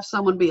or have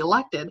someone be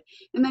elected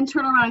and then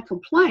turn around and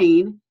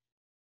complain,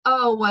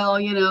 oh, well,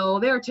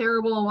 they're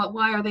terrible.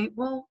 Why are they?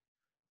 Well,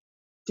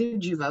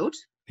 did you vote?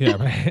 Yeah,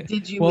 right.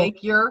 Did you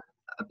make your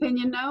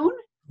opinion known?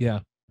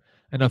 Yeah.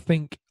 And I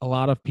think a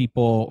lot of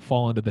people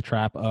fall into the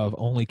trap of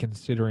only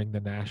considering the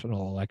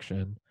national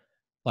election.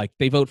 Like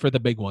they vote for the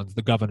big ones,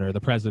 the governor,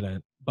 the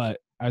president. But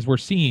as we're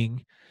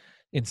seeing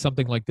in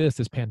something like this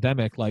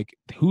pandemic, like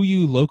who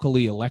you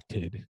locally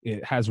elected,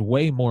 it has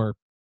way more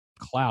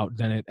clout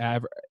than it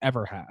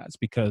ever has,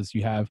 because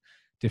you have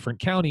different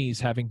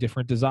counties having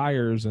different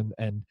desires and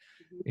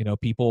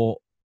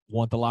people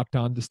want the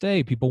lockdown to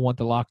stay. People want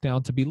the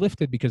lockdown to be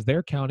lifted because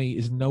their county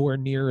is nowhere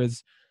near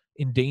as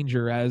in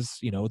danger as,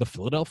 the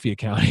Philadelphia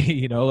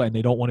county, and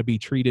they don't want to be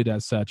treated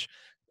as such.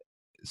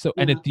 So,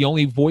 and the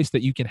only voice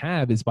that you can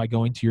have is by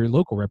going to your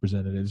local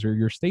representatives or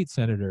your state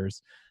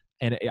senators.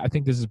 And I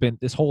think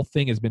this whole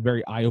thing has been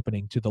very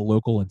eye-opening to the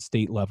local and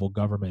state level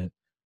government,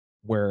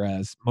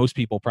 whereas most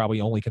people probably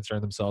only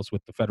concern themselves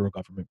with the federal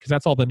government because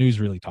that's all the news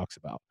really talks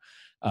about.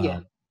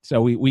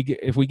 So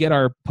if we get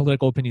our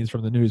political opinions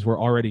from the news, we're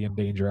already in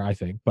danger, I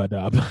think. But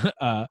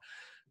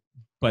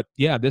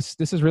yeah, this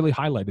has really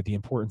highlighted the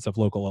importance of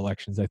local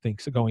elections, I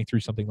think, so going through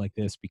something like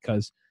this,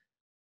 because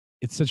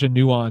it's such a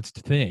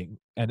nuanced thing,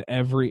 and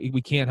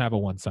we can't have a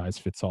one size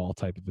fits all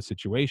type of a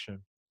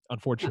situation,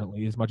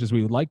 unfortunately, as much as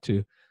we would like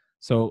to.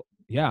 So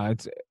yeah,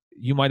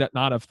 you might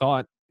not have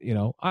thought,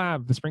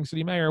 the Spring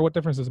City mayor, what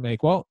difference does it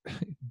make? Well,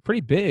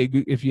 pretty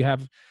big if you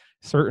have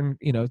certain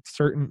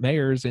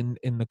mayors in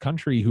the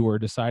country who are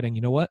deciding,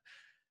 what,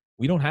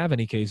 we don't have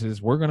any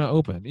cases, we're going to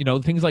open,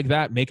 things like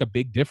that make a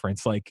big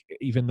difference. Like,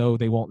 even though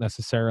they won't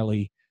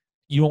necessarily,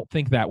 you won't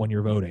think that when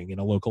you're voting in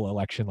a local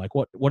election, like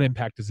what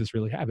impact does this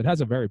really have? It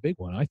has a very big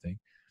one, I think,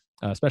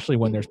 especially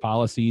when there's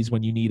policies,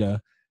 when you need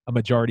a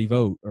majority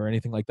vote or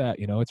anything like that,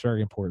 it's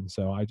very important.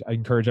 So I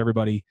encourage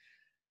everybody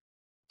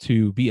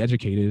to be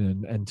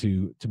educated and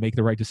to make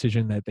the right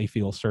decision that they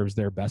feel serves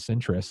their best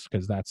interests,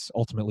 because that's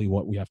ultimately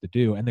what we have to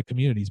do, and the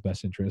community's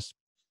best interests.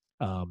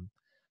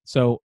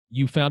 So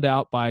you found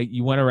out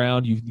you went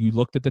around, you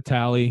looked at the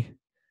tally,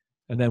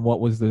 And then what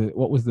was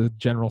the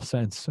general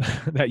sense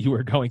that you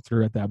were going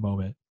through at that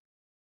moment?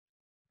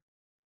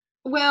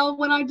 Well,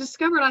 when I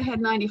discovered I had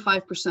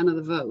 95% of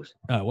the vote,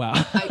 Oh, wow.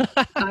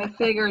 I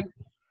figured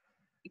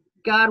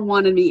God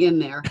wanted me in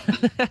there.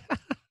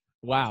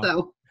 Wow.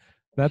 So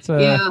That's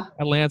yeah,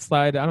 a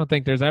landslide. I don't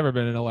think there's ever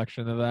been an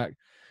election of that,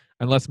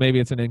 unless maybe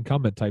it's an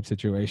incumbent type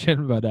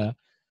situation. But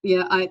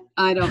yeah,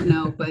 I don't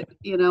know, but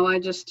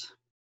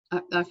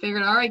I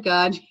figured, all right,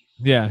 God,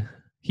 yeah,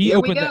 here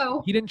we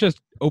go. he didn't just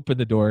open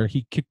the door;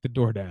 he kicked the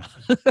door down.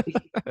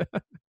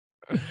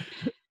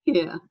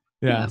 Yeah.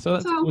 Yeah. So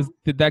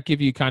did that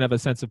give you kind of a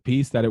sense of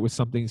peace that it was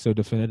something so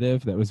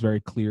definitive that was very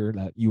clear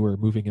that you were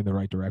moving in the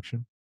right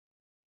direction?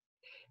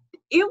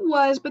 It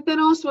was, but then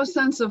also a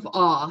sense of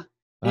awe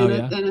Oh, and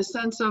yeah. and a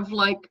sense of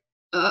like,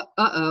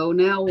 uh-oh,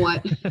 now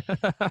what?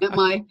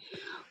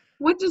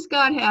 What does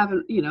God have,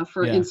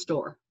 in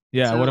store?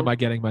 Yeah. What am So, I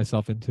getting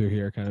myself into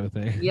here, kind of a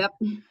thing? yep.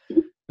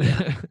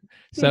 Yeah.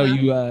 So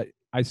Yeah.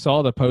 I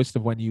saw the post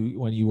of when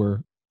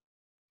you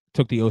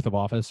took the oath of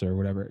office or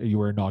whatever, you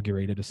were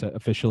inaugurated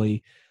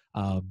officially.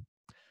 Um,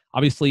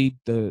 Obviously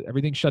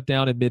everything shut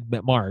down in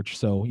mid-March,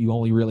 so you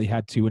only really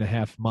had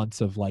 2.5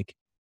 months of like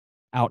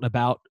out and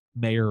about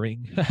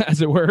mayoring,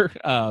 as it were.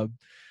 But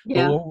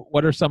Yeah.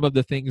 what are some of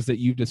the things that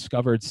you've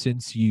discovered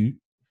since you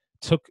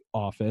took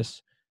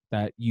office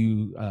that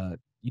you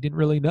didn't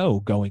really know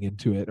going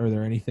into it? Are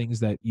there any things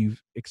that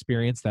you've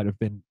experienced that have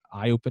been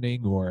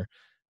eye-opening or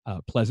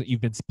pleasant?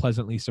 You've been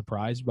pleasantly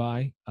surprised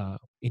by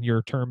in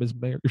your term as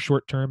mayor, your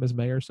short term as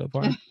mayor so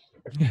far?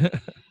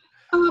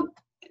 Um,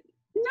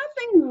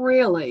 Nothing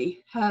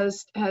really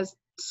has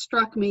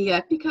struck me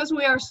yet because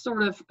we are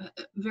sort of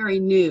very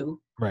new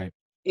Right.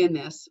 in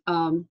this.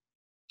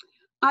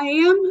 I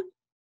am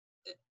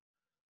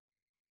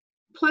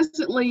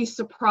pleasantly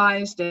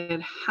surprised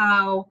at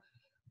how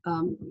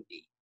um,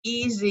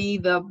 easy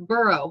the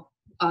borough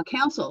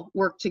council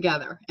worked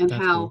together, and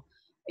That's how,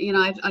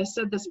 cool. I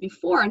said this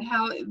before, and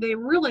how they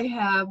really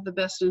have the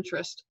best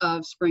interest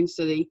of Spring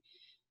City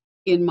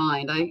in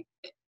mind.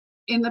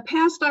 In the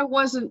past, I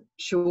wasn't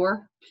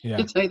sure, Yeah.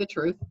 to tell you the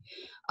truth,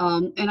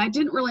 and I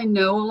didn't really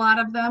know a lot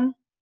of them.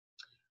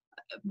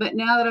 But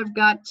now that I've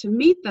got to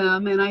meet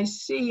them and I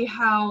see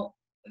how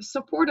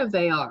supportive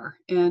they are,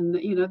 and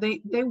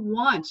they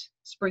want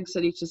Spring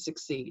City to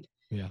succeed.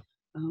 Yeah.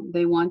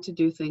 They want to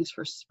do things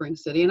for Spring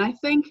City, and I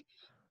think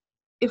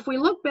if we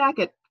look back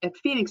at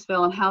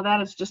Phoenixville and how that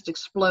has just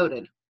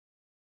exploded,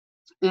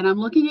 and I'm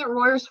looking at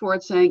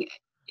Royersford saying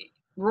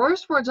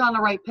Royersford's on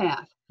the right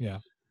path. Yeah.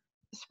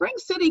 Spring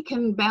City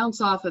can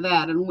bounce off of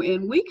that, and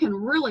we can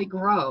really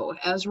grow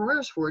as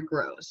Royersford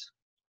grows.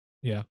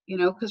 Yeah.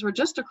 Because we're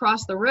just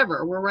across the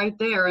river. We're right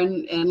there,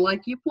 and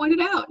like you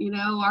pointed out,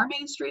 our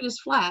main street is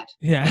flat.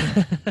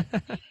 Yeah.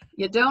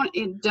 You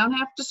don't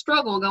have to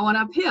struggle going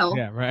uphill.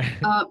 Yeah. Right.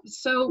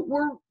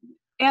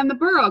 And the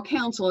borough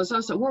council is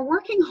also, we're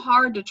working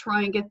hard to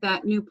try and get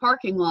that new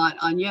parking lot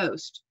on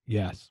Yost.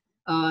 Yes.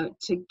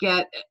 To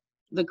get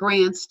the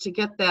grants to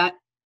get that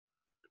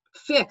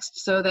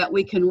fixed so that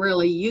we can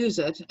really use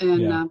it.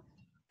 And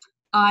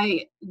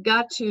I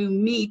got to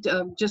meet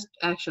just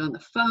actually on the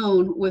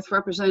phone with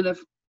Representative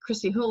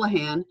Chrissy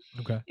Houlihan.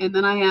 Okay. And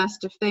then I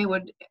asked if they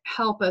would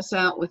help us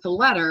out with a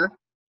letter.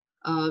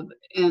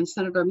 And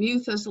Senator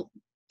Muth has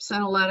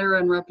sent a letter,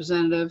 and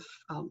Representative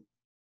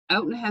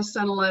Outen has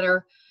sent a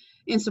letter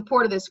in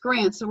support of this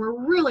grant. So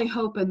we're really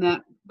hoping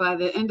that by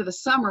the end of the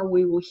summer,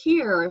 we will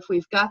hear if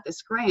we've got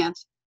this grant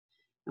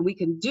and we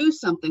can do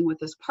something with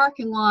this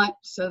parking lot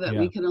so that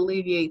we can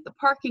alleviate the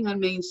parking on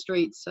Main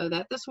Street, so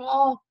that this will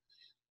all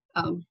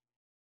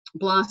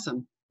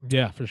blossom.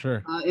 Yeah, for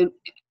sure.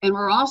 And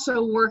we're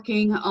also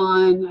working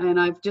on, and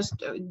I've just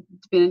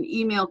been in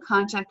email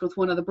contact with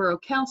one of the borough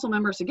council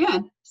members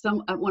again,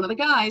 one of the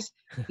guys.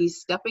 He's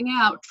stepping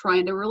out,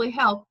 trying to really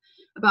help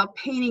about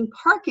painting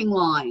parking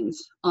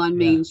lines on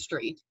Main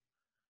Street,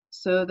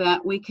 so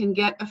that we can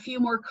get a few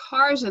more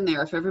cars in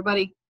there. If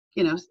everybody,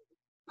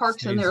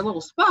 parks in their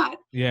little spot,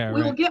 we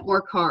will get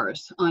more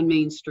cars on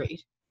Main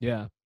Street.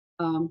 Yeah.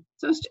 So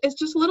it's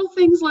just little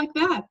things like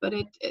that, but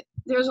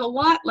there's a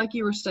lot, like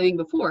you were saying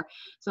before,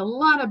 it's a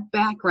lot of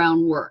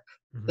background work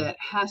that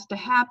has to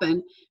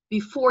happen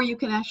before you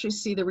can actually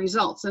see the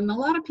results. And a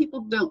lot of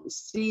people don't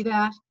see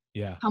that,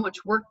 how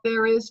much work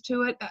there is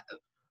to it,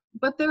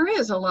 but there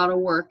is a lot of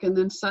work, and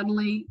then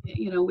suddenly,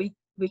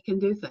 we can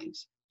do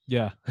things.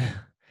 Yeah.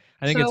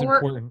 I think it's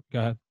important. Go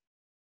ahead.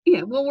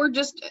 Yeah, well, we're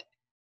just,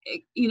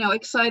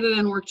 excited,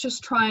 and we're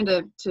just trying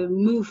to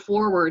move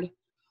forward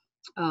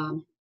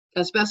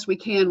as best we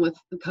can with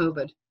the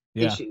COVID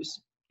issues.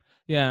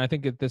 Yeah, I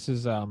think this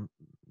is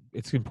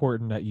it's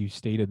important that you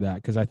stated that,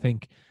 because I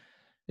think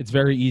it's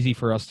very easy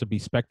for us to be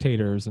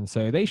spectators and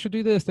say they should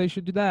do this, they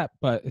should do that,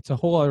 but it's a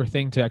whole other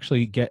thing to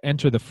actually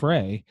enter the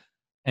fray.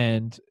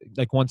 And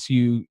like once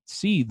you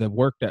see the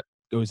work that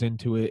goes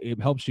into it, it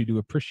helps you to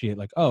appreciate,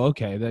 like, oh,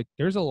 okay,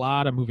 there's a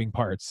lot of moving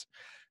parts,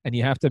 and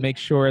you have to make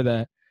sure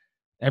that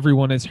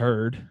everyone is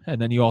heard,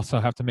 and then you also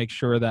have to make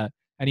sure that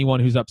anyone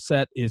who's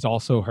upset is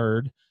also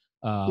heard.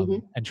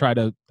 and try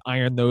to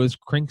iron those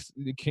kinks,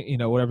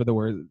 whatever the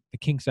word, the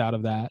kinks out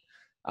of that.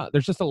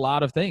 There's just a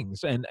lot of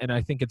things, and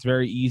I think it's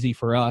very easy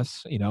for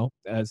us,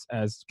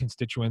 as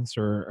constituents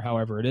or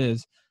however it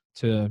is,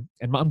 and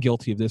I'm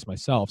guilty of this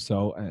myself.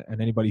 So,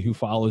 and anybody who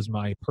follows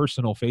my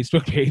personal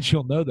Facebook page,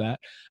 you'll know that.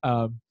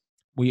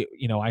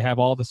 I have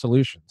all the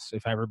solutions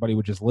if everybody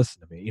would just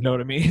listen to me. You know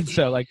what I mean?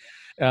 So like,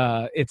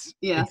 it's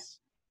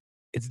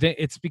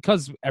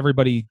because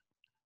everybody,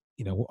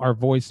 our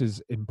voice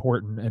is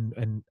important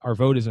and our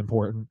vote is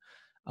important.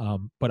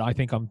 But I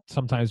think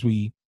sometimes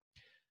we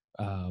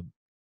don't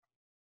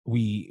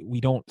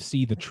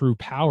see the true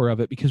power of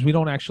it because we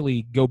don't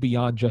actually go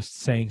beyond just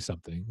saying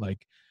something.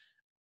 Like,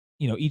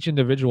 each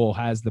individual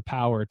has the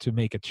power to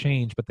make a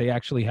change, but they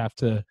actually have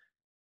to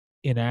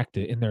enact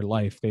it in their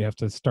life. They have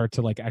to start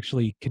to like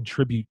actually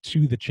contribute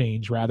to the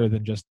change rather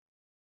than just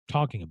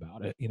talking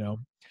about it,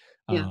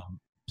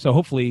 so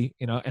hopefully,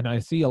 and I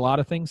see a lot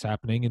of things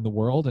happening in the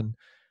world, and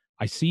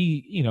I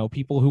see,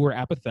 people who are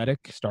apathetic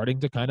starting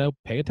to kind of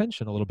pay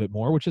attention a little bit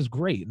more, which is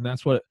great. And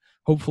that's what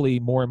hopefully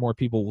more and more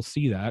people will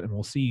see that, and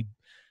we'll see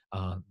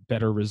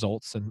better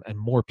results and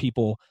more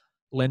people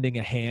lending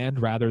a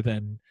hand rather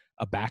than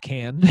a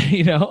backhand,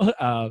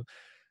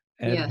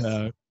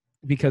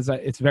 because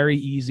it's very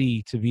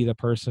easy to be the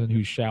person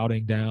who's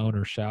shouting down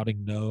or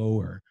shouting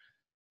no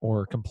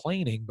or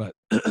complaining, but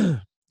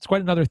it's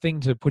quite another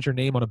thing to put your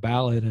name on a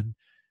ballot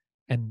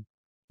and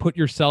put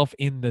yourself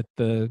in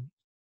the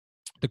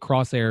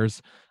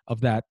crosshairs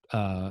of that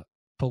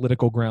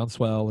political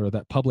groundswell or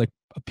that public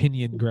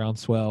opinion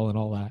groundswell and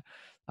all that.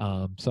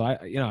 So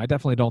I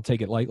definitely don't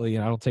take it lightly,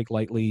 and I don't take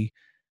lightly,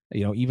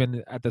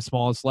 even at the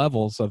smallest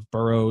levels of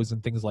boroughs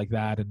and things like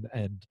that,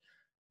 and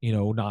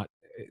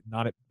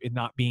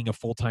not being a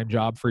full-time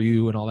job for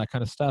you and all that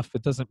kind of stuff.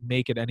 It doesn't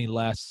make it any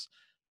less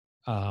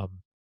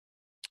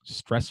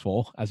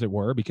stressful, as it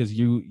were, because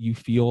you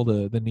feel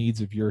the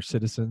needs of your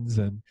citizens,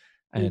 and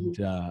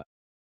I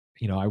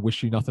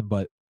wish you nothing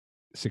but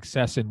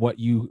success in what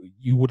you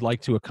would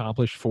like to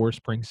accomplish for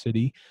Spring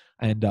City.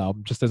 And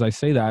just as I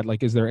say that,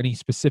 like, is there any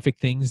specific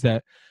things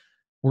that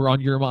were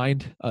on your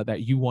mind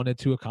that you wanted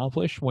to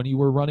accomplish when you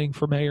were running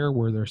for mayor?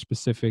 Were there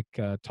specific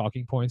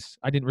talking points?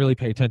 I didn't really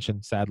pay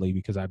attention, sadly,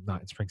 because I'm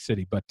not in Spring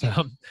City, but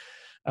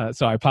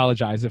so I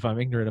apologize if I'm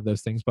ignorant of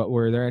those things. But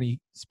were there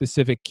any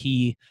specific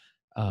key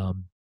what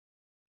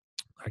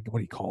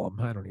do you call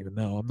them? I don't even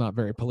know. I'm not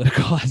very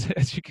political,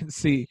 as you can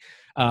see.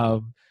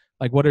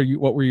 Like, what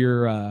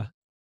were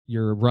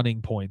your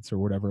running points or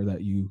whatever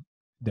that you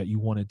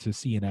wanted to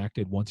see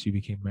enacted once you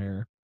became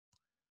mayor?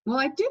 Well,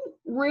 I didn't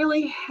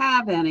really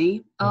have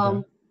any.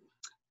 Okay.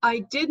 I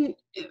didn't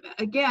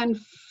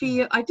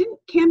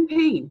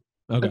campaign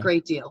a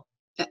great deal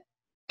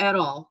at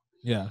all.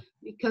 Yeah.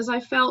 Because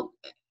I felt,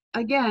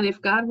 again, if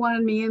God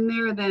wanted me in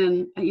there,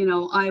 then,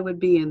 I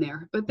would be in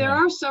there. But there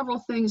are several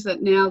things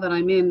that now that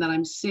I'm in, that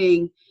I'm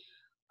seeing,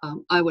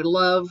 I would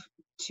love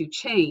to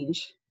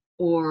change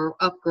or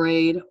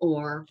upgrade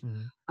or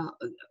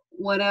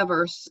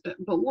whatever.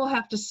 But we'll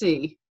have to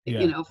see,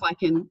 if I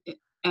can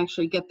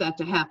actually get that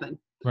to happen.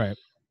 Right.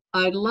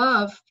 I'd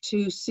love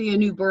to see a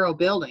new borough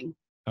building.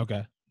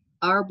 Okay.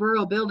 Our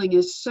borough building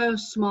is so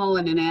small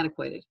and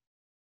inadequate.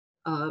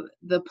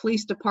 The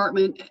police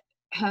department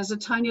has a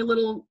tiny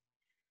little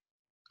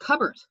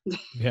cupboard.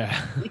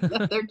 Yeah.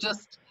 They're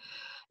just,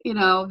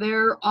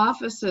 their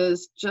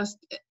offices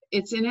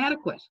it's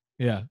inadequate.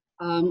 Yeah.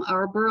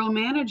 Our borough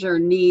manager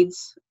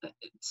needs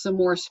some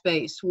more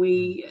space.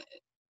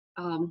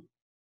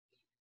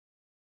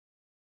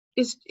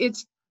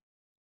 It's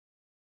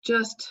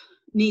just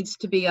needs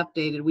to be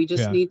updated. We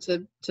just need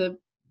to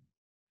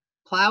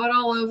plow it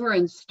all over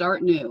and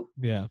start new.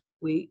 Yeah.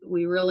 We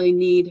really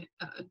need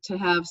to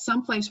have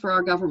some place for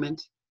our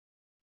government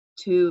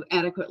to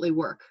adequately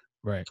work.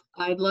 Right.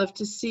 I'd love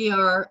to see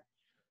our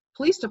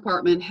police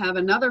department have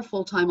another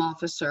full-time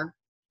officer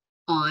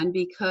on,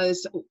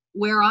 because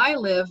where I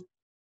live,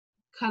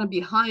 kind of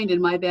behind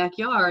in my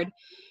backyard,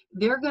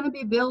 they're going to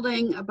be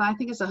building, I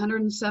think it's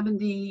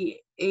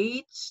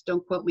 178,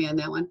 don't quote me on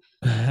that one,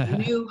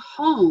 new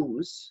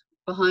homes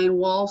behind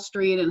Wall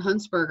Street and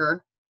Huntsberger.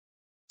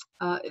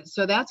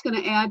 So that's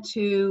going to add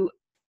to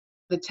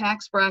the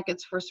tax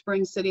brackets for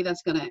Spring City.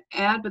 That's going to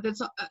add, but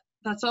that's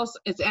also,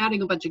 it's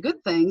adding a bunch of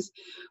good things,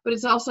 but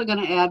it's also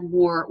going to add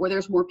more. Where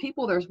there's more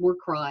people, there's more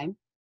crime.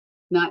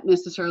 Not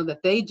necessarily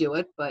that they do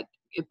it, but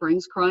it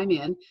brings crime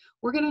in.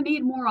 We're going to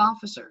need more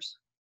officers.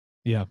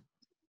 Yeah.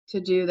 To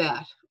do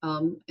that,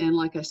 and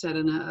like I said,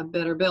 in a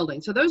better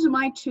building. So those are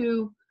my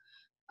two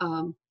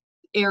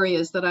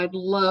areas that I'd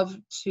love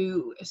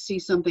to see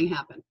something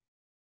happen.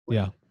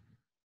 Yeah.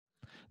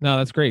 No,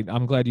 that's great.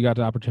 I'm glad you got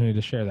the opportunity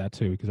to share that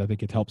too, because I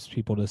think it helps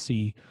people to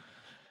see,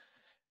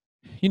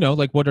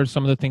 like, what are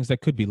some of the things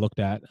that could be looked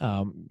at.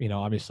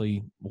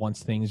 Obviously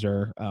once things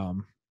are a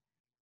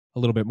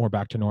little bit more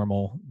back to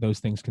normal, those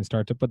things can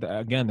start to, but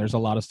again, there's a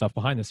lot of stuff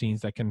behind the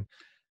scenes that can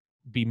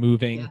be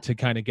moving to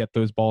kind of get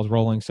those balls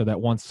rolling, so that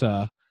once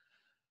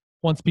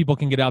people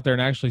can get out there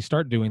and actually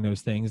start doing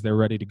those things, they're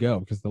ready to go,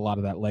 because a lot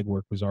of that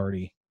legwork was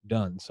already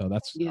done. So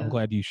I'm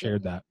glad you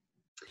shared that.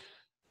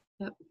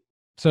 Yep.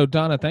 So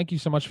Donna, thank you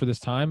so much for this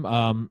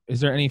time. Is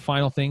there any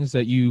final things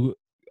that you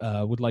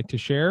would like to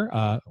share,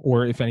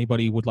 or if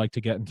anybody would like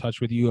to get in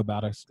touch with you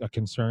about a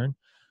concern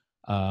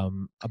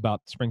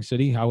about Spring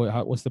City,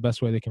 what's the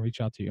best way they can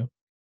reach out to you?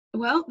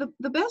 Well,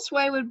 the best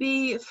way would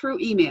be through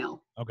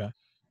email. Okay.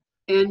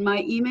 And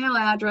my email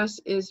address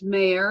is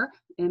mayor,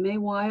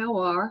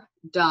 MAYOR,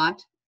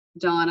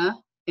 Donna,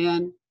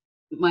 and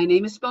my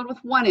name is spelled with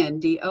one N,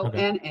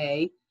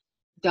 DONA,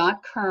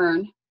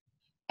 .Kern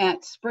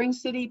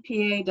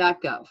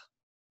 @springcitypa.gov.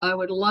 I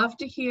would love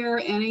to hear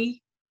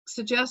any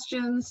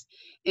suggestions,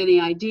 any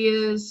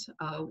ideas,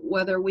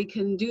 whether we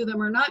can do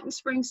them or not in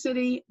Spring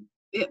City.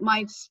 It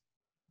might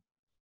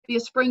be a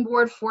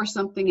springboard for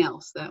something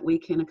else that we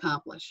can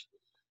accomplish.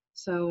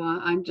 So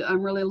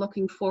I'm really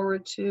looking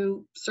forward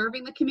to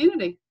serving the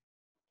community,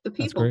 the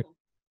people. That's great.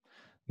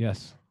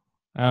 Yes.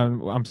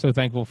 I'm so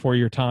thankful for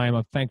your time.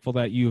 I'm thankful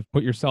that you've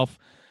put yourself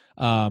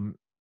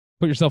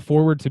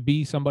forward to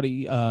be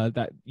somebody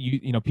that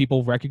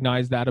people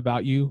recognize that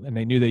about you, and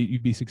they knew that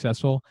you'd be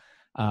successful,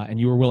 and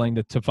you were willing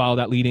to follow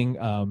that leading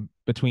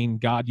between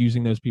God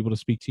using those people to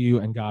speak to you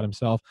and God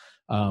himself.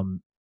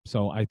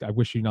 So I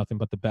wish you nothing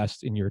but the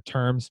best in your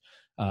terms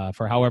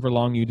for however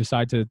long you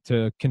decide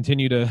to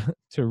continue to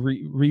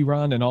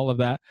rerun and all of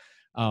that.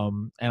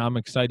 And I'm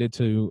excited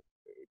to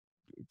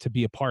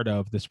be a part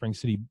of the Spring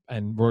City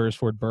and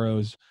Royersford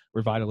Borough's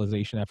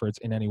revitalization efforts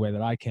in any way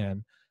that I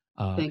can.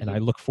 And I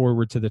look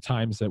forward to the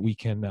times that we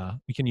can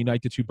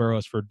unite the two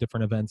boroughs for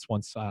different events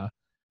once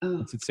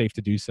it's safe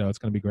to do so. It's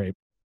going to be great.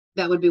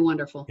 That would be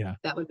wonderful. Yeah,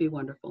 that would be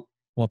wonderful.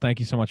 Well, thank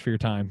you so much for your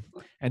time,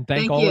 and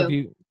thank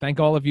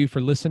all of you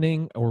for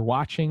listening or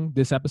watching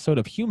this episode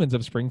of Humans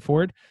of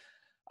Springford.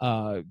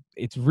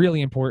 It's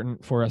really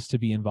important for us to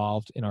be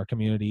involved in our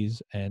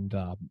communities, and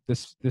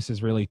this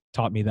has really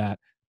taught me that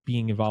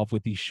being involved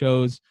with these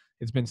shows.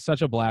 It's been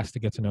such a blast to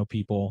get to know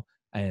people,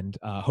 and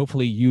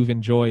hopefully you've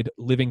enjoyed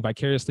living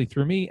vicariously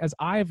through me as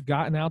I've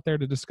gotten out there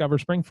to discover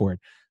Springford.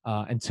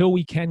 Until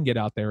we can get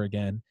out there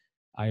again,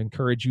 I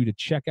encourage you to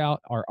check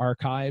out our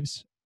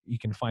archives. You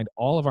can find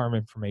all of our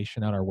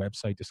information on our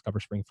website,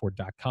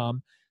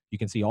 discoverspringford.com. You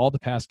can see all the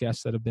past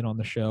guests that have been on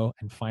the show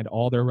and find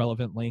all their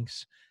relevant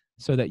links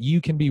so that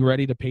you can be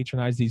ready to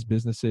patronize these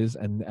businesses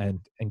and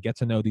get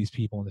to know these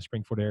people in the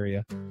Springford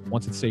area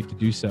once it's safe to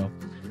do so.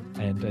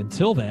 And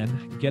until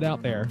then, get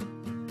out there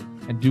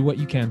and do what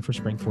you can for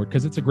Springford,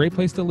 because it's a great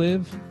place to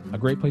live, a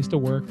great place to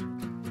work,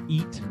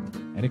 eat,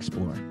 and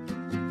explore.